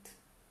bit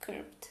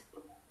curved.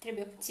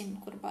 Trebuie puțin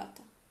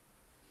curbată.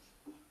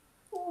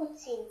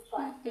 Puțin,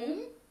 poate.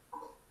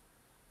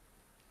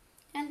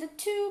 And the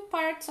two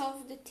parts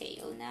of the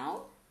tail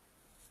now.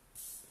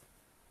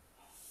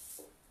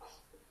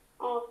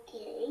 Ok.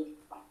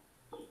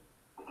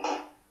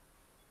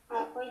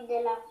 Apoi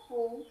de la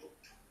punct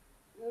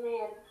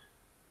merg.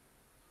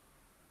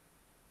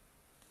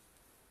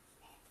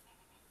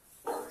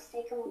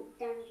 Stai că mă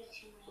puteam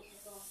duce mai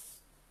jos.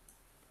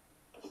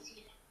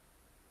 Puțin.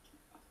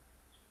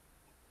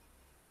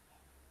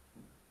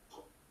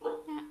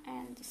 Yeah,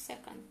 and the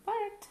second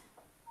part.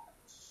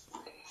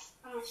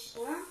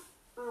 Așa.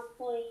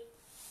 Apoi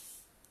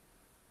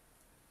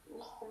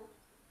asta.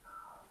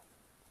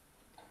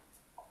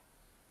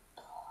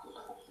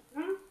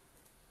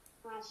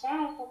 Așa,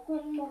 am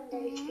făcut un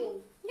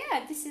delfin.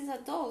 Yeah, this is a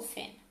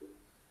dolphin.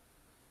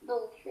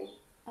 Dolphin.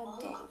 A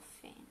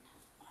dolphin.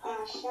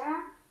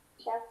 Așa.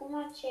 Și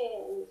acum ce?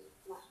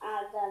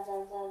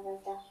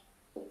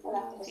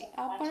 Da. The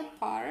upper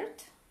part.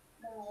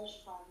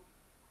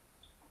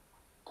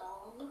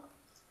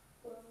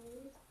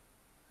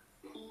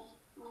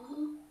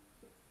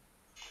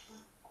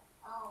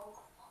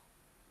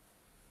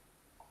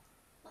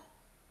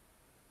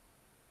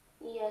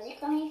 Eu zic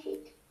că mi-e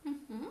fit.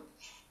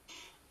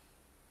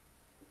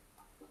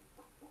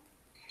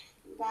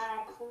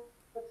 Dar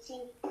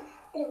puțin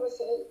trebuie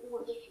să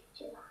modific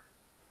ceva.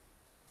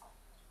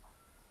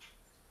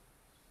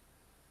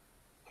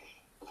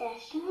 De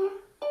așa.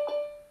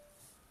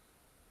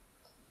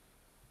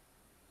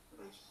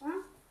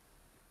 Așa.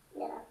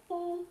 Iar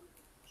acum.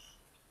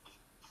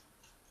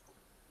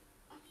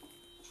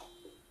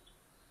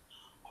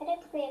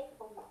 Cred că e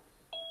bun.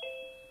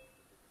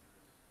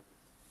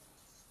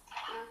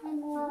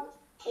 Acum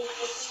e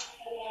puțin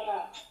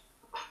colorat.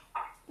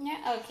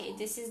 Yeah, okay,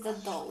 this is the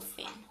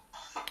dolphin.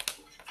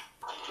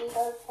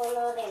 Îl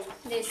colorez.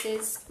 This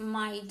is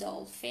my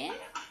dolphin.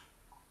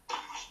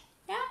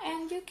 Yeah,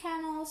 and you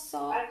can also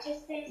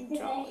Acesta este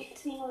draw it.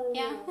 delfinul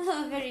Yeah,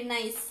 meu. very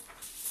nice.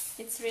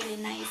 It's really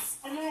nice.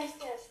 Nu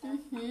este asta.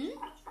 Mm-hmm.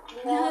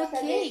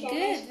 Okay,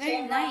 good,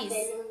 very nice.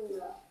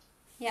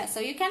 Yeah, so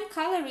you can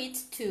color it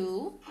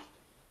too.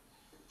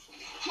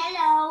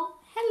 Hello.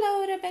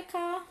 Hello,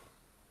 Rebecca.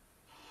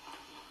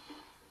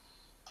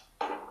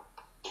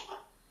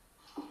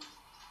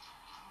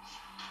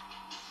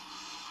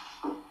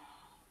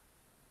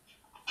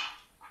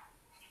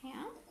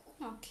 Yeah,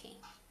 okay.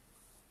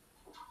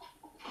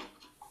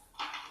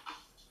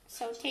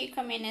 So take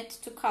a minute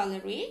to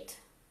color it.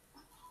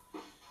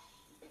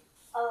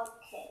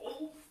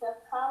 Okay, să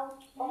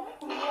caut o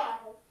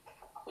culoare.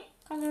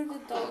 Color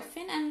the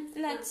dolphin and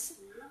let's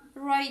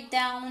write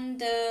down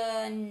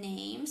the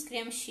name.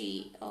 Scriem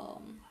și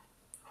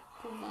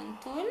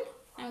cuvântul.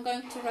 I'm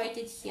going to write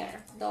it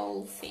here.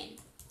 Dolphin.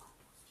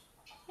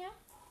 Yeah.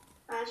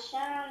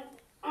 Așa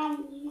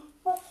am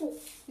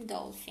făcut.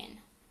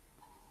 Dolphin.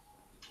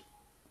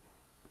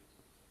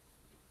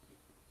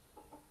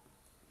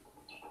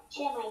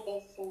 Ce mai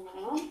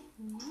desenăm?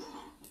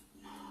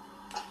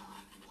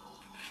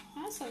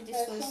 Yeah, so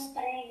this was...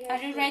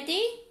 Are you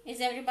ready? Is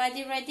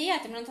everybody ready? A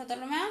terminat toată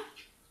lumea?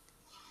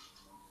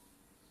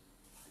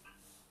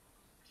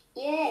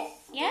 Yes.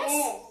 Yes?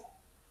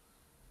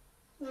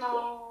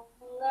 No,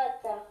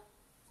 gata.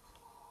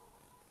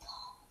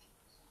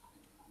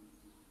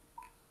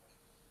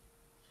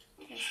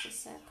 Just a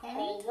second.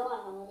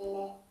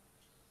 Creionurile.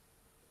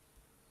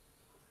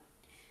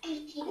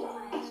 And,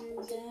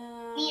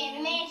 Mie nu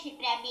mi-e și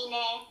prea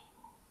bine.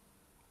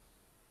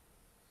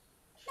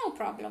 no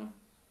problem.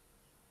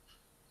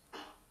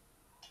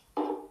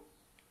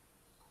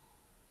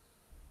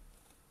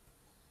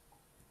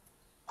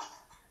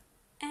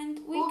 And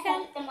we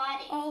can...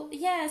 Oh,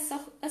 yes,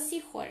 a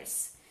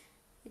seahorse.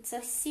 It's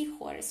a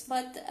seahorse.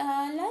 But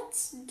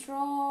let's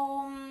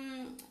draw...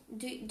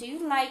 do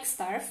you like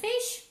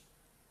starfish?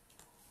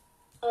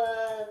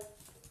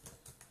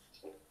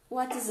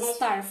 What is a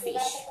starfish?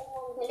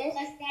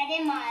 Astea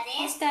de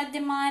mare. O stea de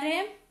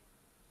mare?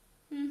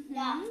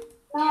 Da.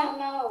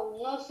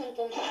 Nu sunt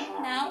în stare.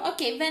 Now,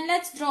 okay, then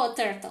let's draw a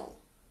turtle.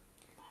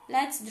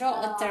 Let's draw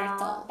a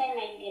turtle. Asta e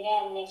mai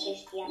grea decât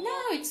știam.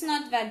 No, it's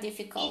not that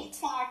difficult.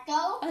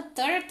 Turtle. A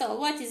turtle?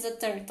 What is a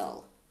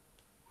turtle?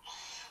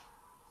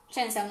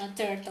 Ce înseamnă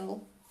turtle?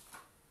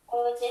 O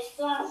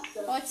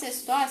testoasă. O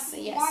țestoasă,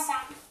 yes.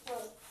 Da.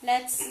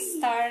 Let's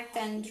start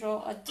and draw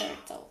a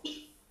turtle.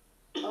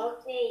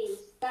 Ok,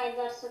 stai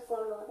doar să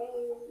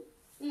colorez.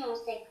 Nu,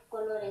 stai că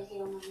colorez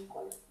eu mai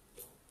încolo.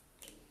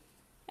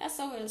 Yeah,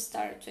 so we'll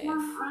start with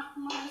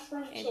Acum să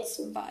its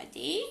încep.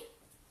 body.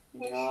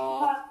 Deci Draw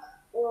fac...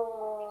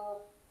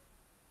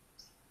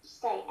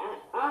 Stai,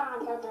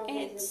 da,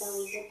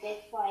 uite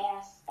pe foaia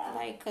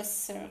asta. like a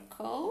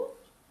circle.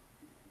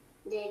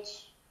 Deci,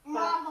 Nu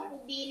am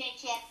făcut bine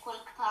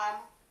cercul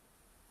cam.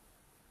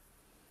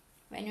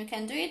 Then you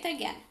can do it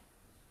again.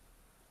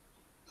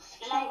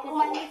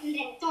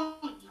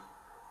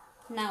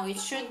 Now it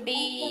should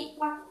be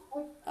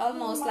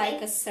almost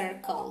like a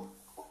circle.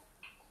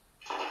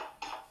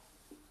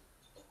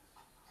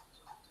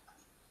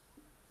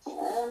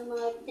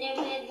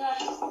 Trebuie doar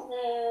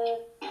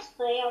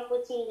să iau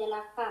puțin de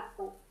la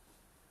capăt.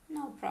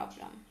 No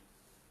problem.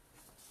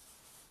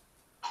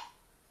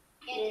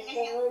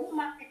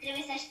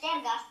 Trebuie să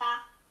șterg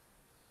asta.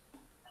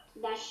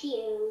 Dar și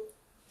eu.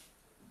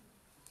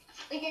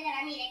 Uite de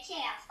la mine, ce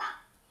e asta?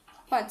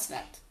 What's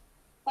that?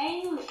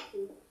 Păi nu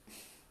știu.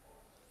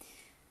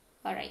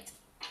 Alright.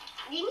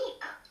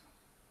 Nimic.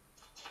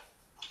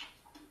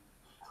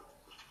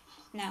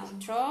 Now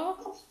draw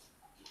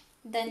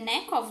the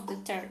neck of the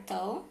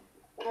turtle,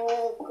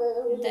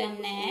 the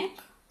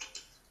neck,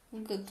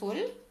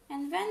 gâtul,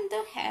 and then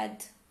the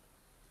head.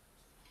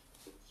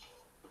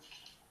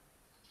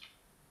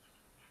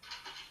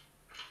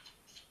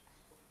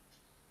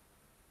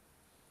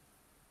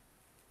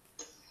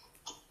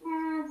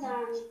 Da,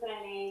 nu prea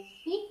ne-a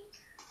ieșit.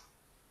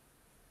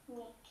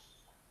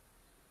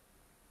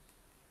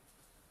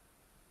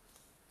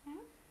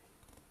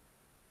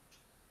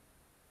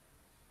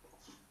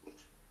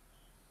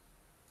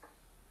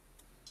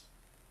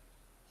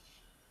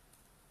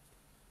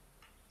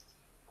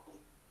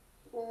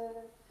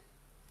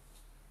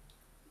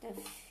 The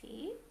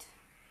feet.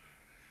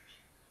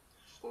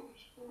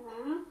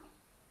 Așa.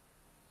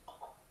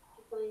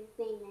 Apoi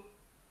vine.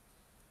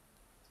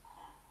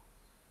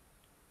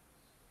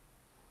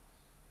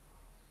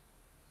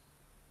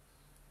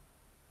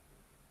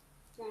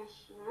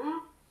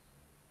 Așa.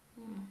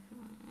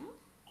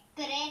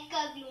 Cred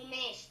că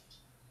glumești.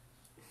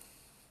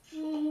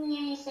 Mie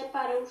mi se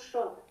pare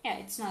ușor.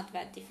 Yeah, it's not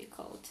that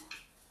difficult.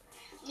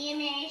 Mie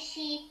mi-a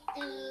ieșit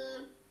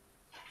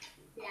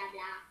bla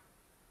bla.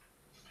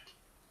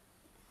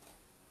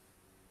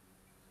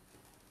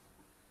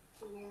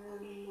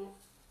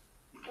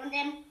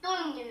 Unde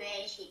tot mi-a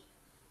ieșit.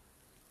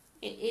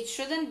 It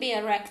shouldn't be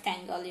a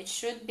rectangle. It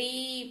should be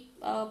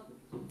a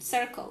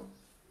circle.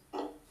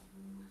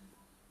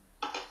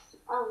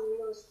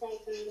 Nu,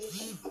 stai că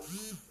nu.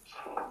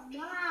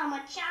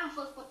 Mamă, ce-am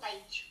făcut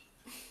aici?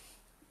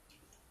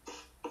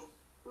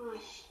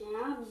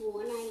 Așa,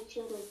 bun, aici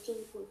rotim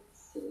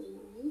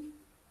puțin.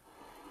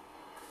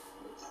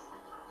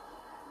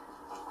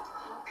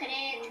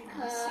 Cred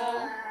că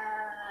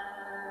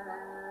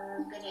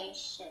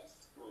greșesc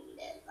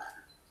undeva.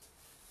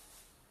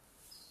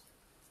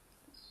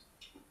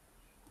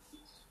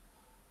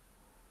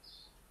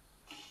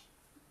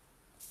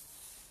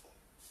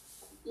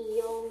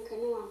 Eu încă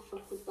nu am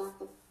făcut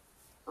toată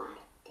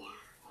partea.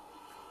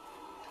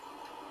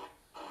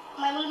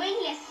 Mai mult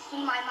mâinile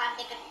sunt mai mari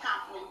decât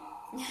capul.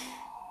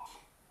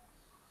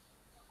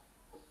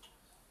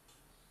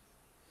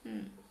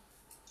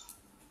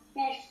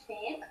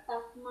 Perfect,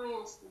 acum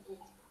ia să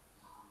vedem.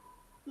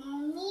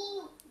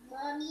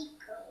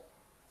 Mămică.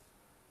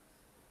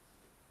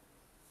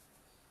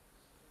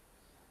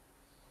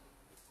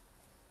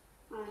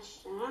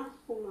 Așa,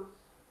 acum.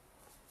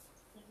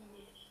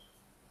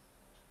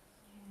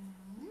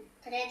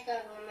 Cred că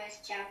urmez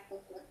ce am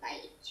făcut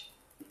aici.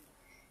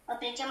 Mă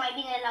pricep mai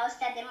bine la o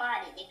stea de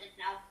mare decât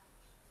la...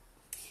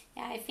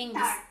 Yeah, I think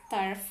the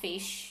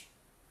starfish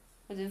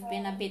would have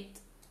been a bit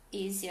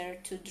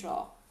easier to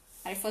draw.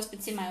 Ar fi fost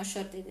puțin mai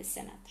ușor de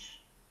desenat.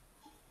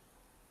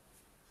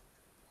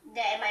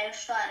 De mai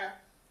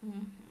ușoară.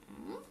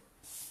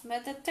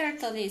 But the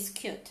turtle is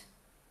cute.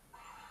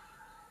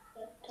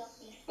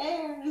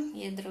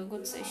 E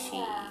drăguță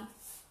și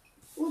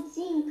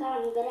Puțin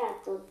cam grea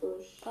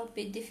totuși. a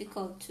bit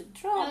difficult to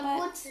draw,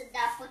 Drăguț, but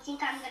dar puțin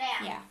cam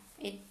grea. yeah,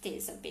 it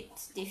is a bit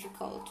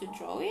difficult to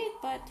draw it,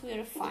 but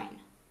we're fine.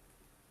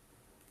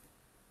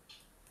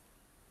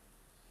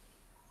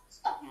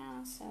 Stop.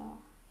 Yeah, so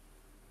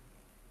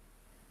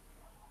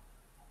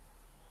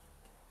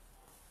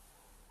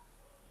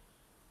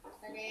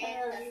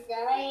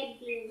Da,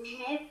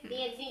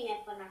 e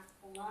bine până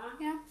acum.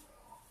 yeah.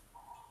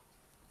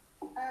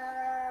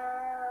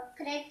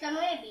 Cred că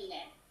nu e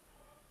bine.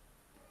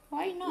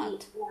 Why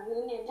not? La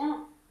mine,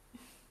 da.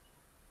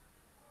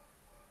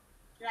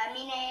 La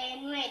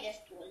mine nu e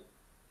destul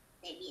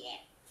de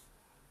bine.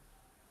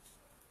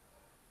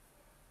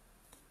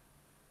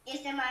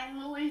 Este mai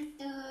mult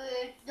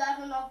doar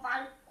un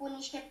oval cu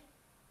niște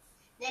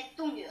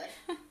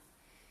dreptunghiuri.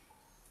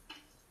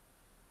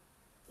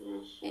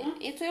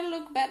 It will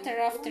look better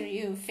after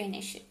you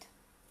finish it.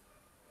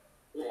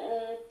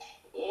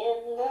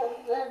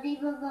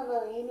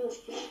 Nu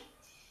știu.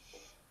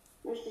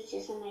 Nu știu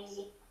ce să mai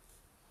zic.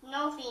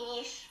 No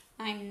finish.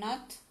 I'm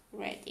not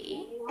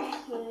ready.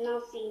 No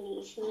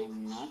finish.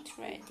 I'm not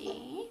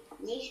ready.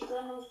 Zici că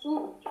nu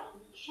sunt.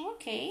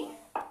 Okay.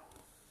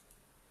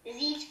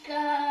 Zici că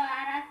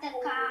arată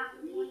ca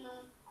un...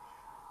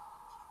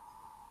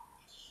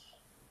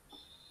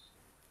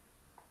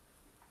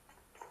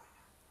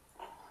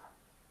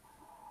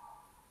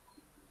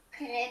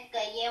 Cred că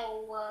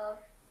eu...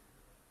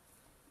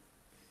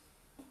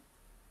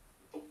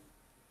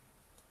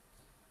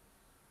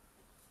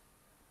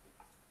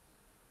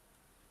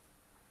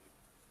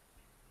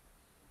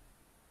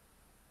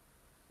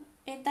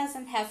 It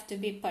doesn't have to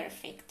be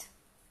perfect.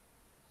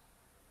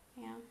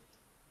 Yeah.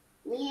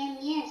 Mie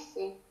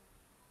iese.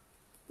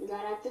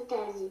 Doar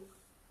atâta zic.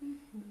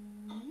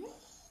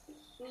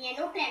 Mie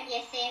nu prea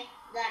iese,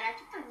 doar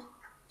atâta zic.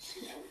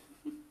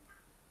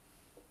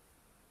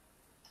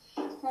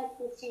 Stai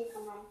puțin că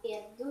m-am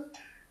pierdut.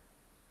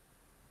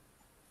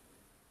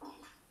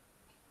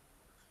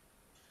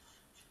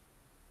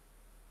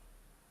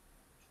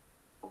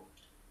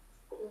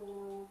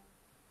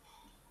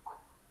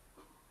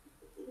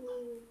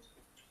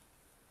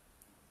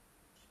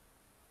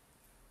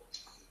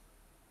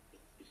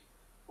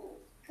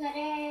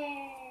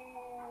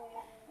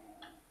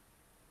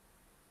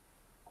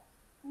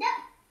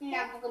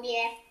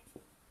 bine.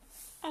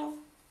 Oh.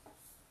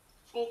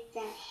 Uite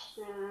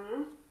așa.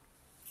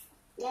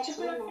 Ce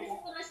culori trebuie să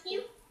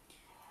folosim?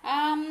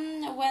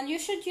 Well, you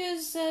should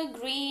use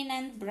green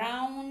and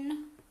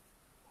brown.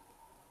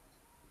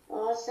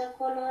 O să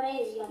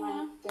colorez eu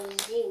mai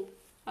târziu.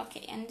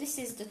 Okay, and this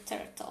is the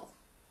turtle.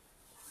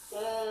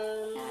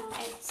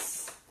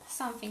 It's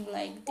something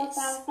like Pot this.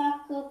 să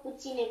fac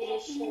puține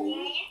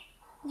greșeli.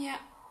 Yeah,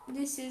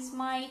 this is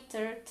my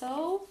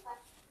turtle.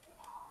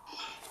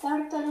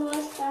 Turtle-ul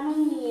ăsta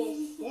nu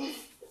iese.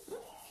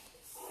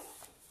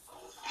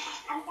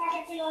 Am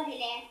toate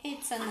culorile.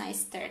 It's a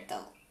nice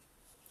turtle.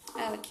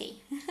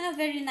 Okay,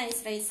 very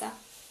nice, Raisa.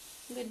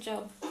 Good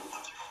job.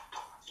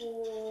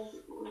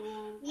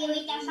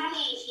 Uite, așa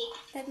mi-a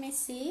ieșit. Let me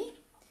see.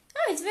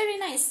 Oh, it's very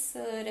nice,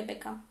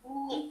 Rebecca.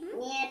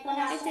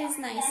 It is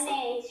nice.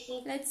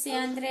 Let's see,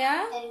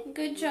 Andrea.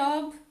 Good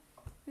job.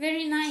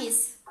 Very nice.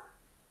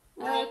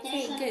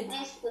 Okay, good.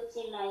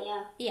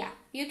 Yeah,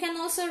 you can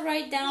also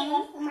write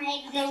down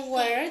the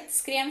word.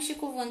 Scriem și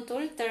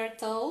cuvântul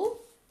turtle.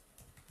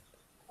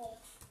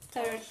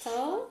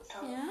 Turtle.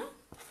 Yeah.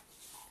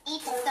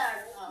 It's a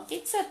turtle.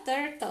 It's a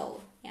turtle.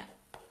 Yeah.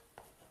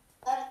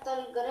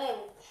 Turtle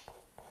greu.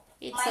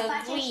 It's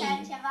a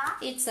green.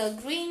 It's a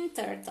green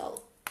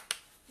turtle.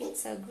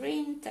 It's a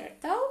green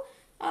turtle.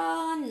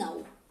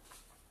 No.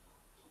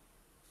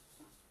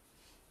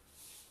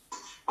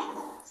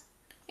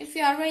 If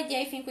you are ready,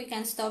 I think we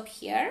can stop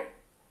here.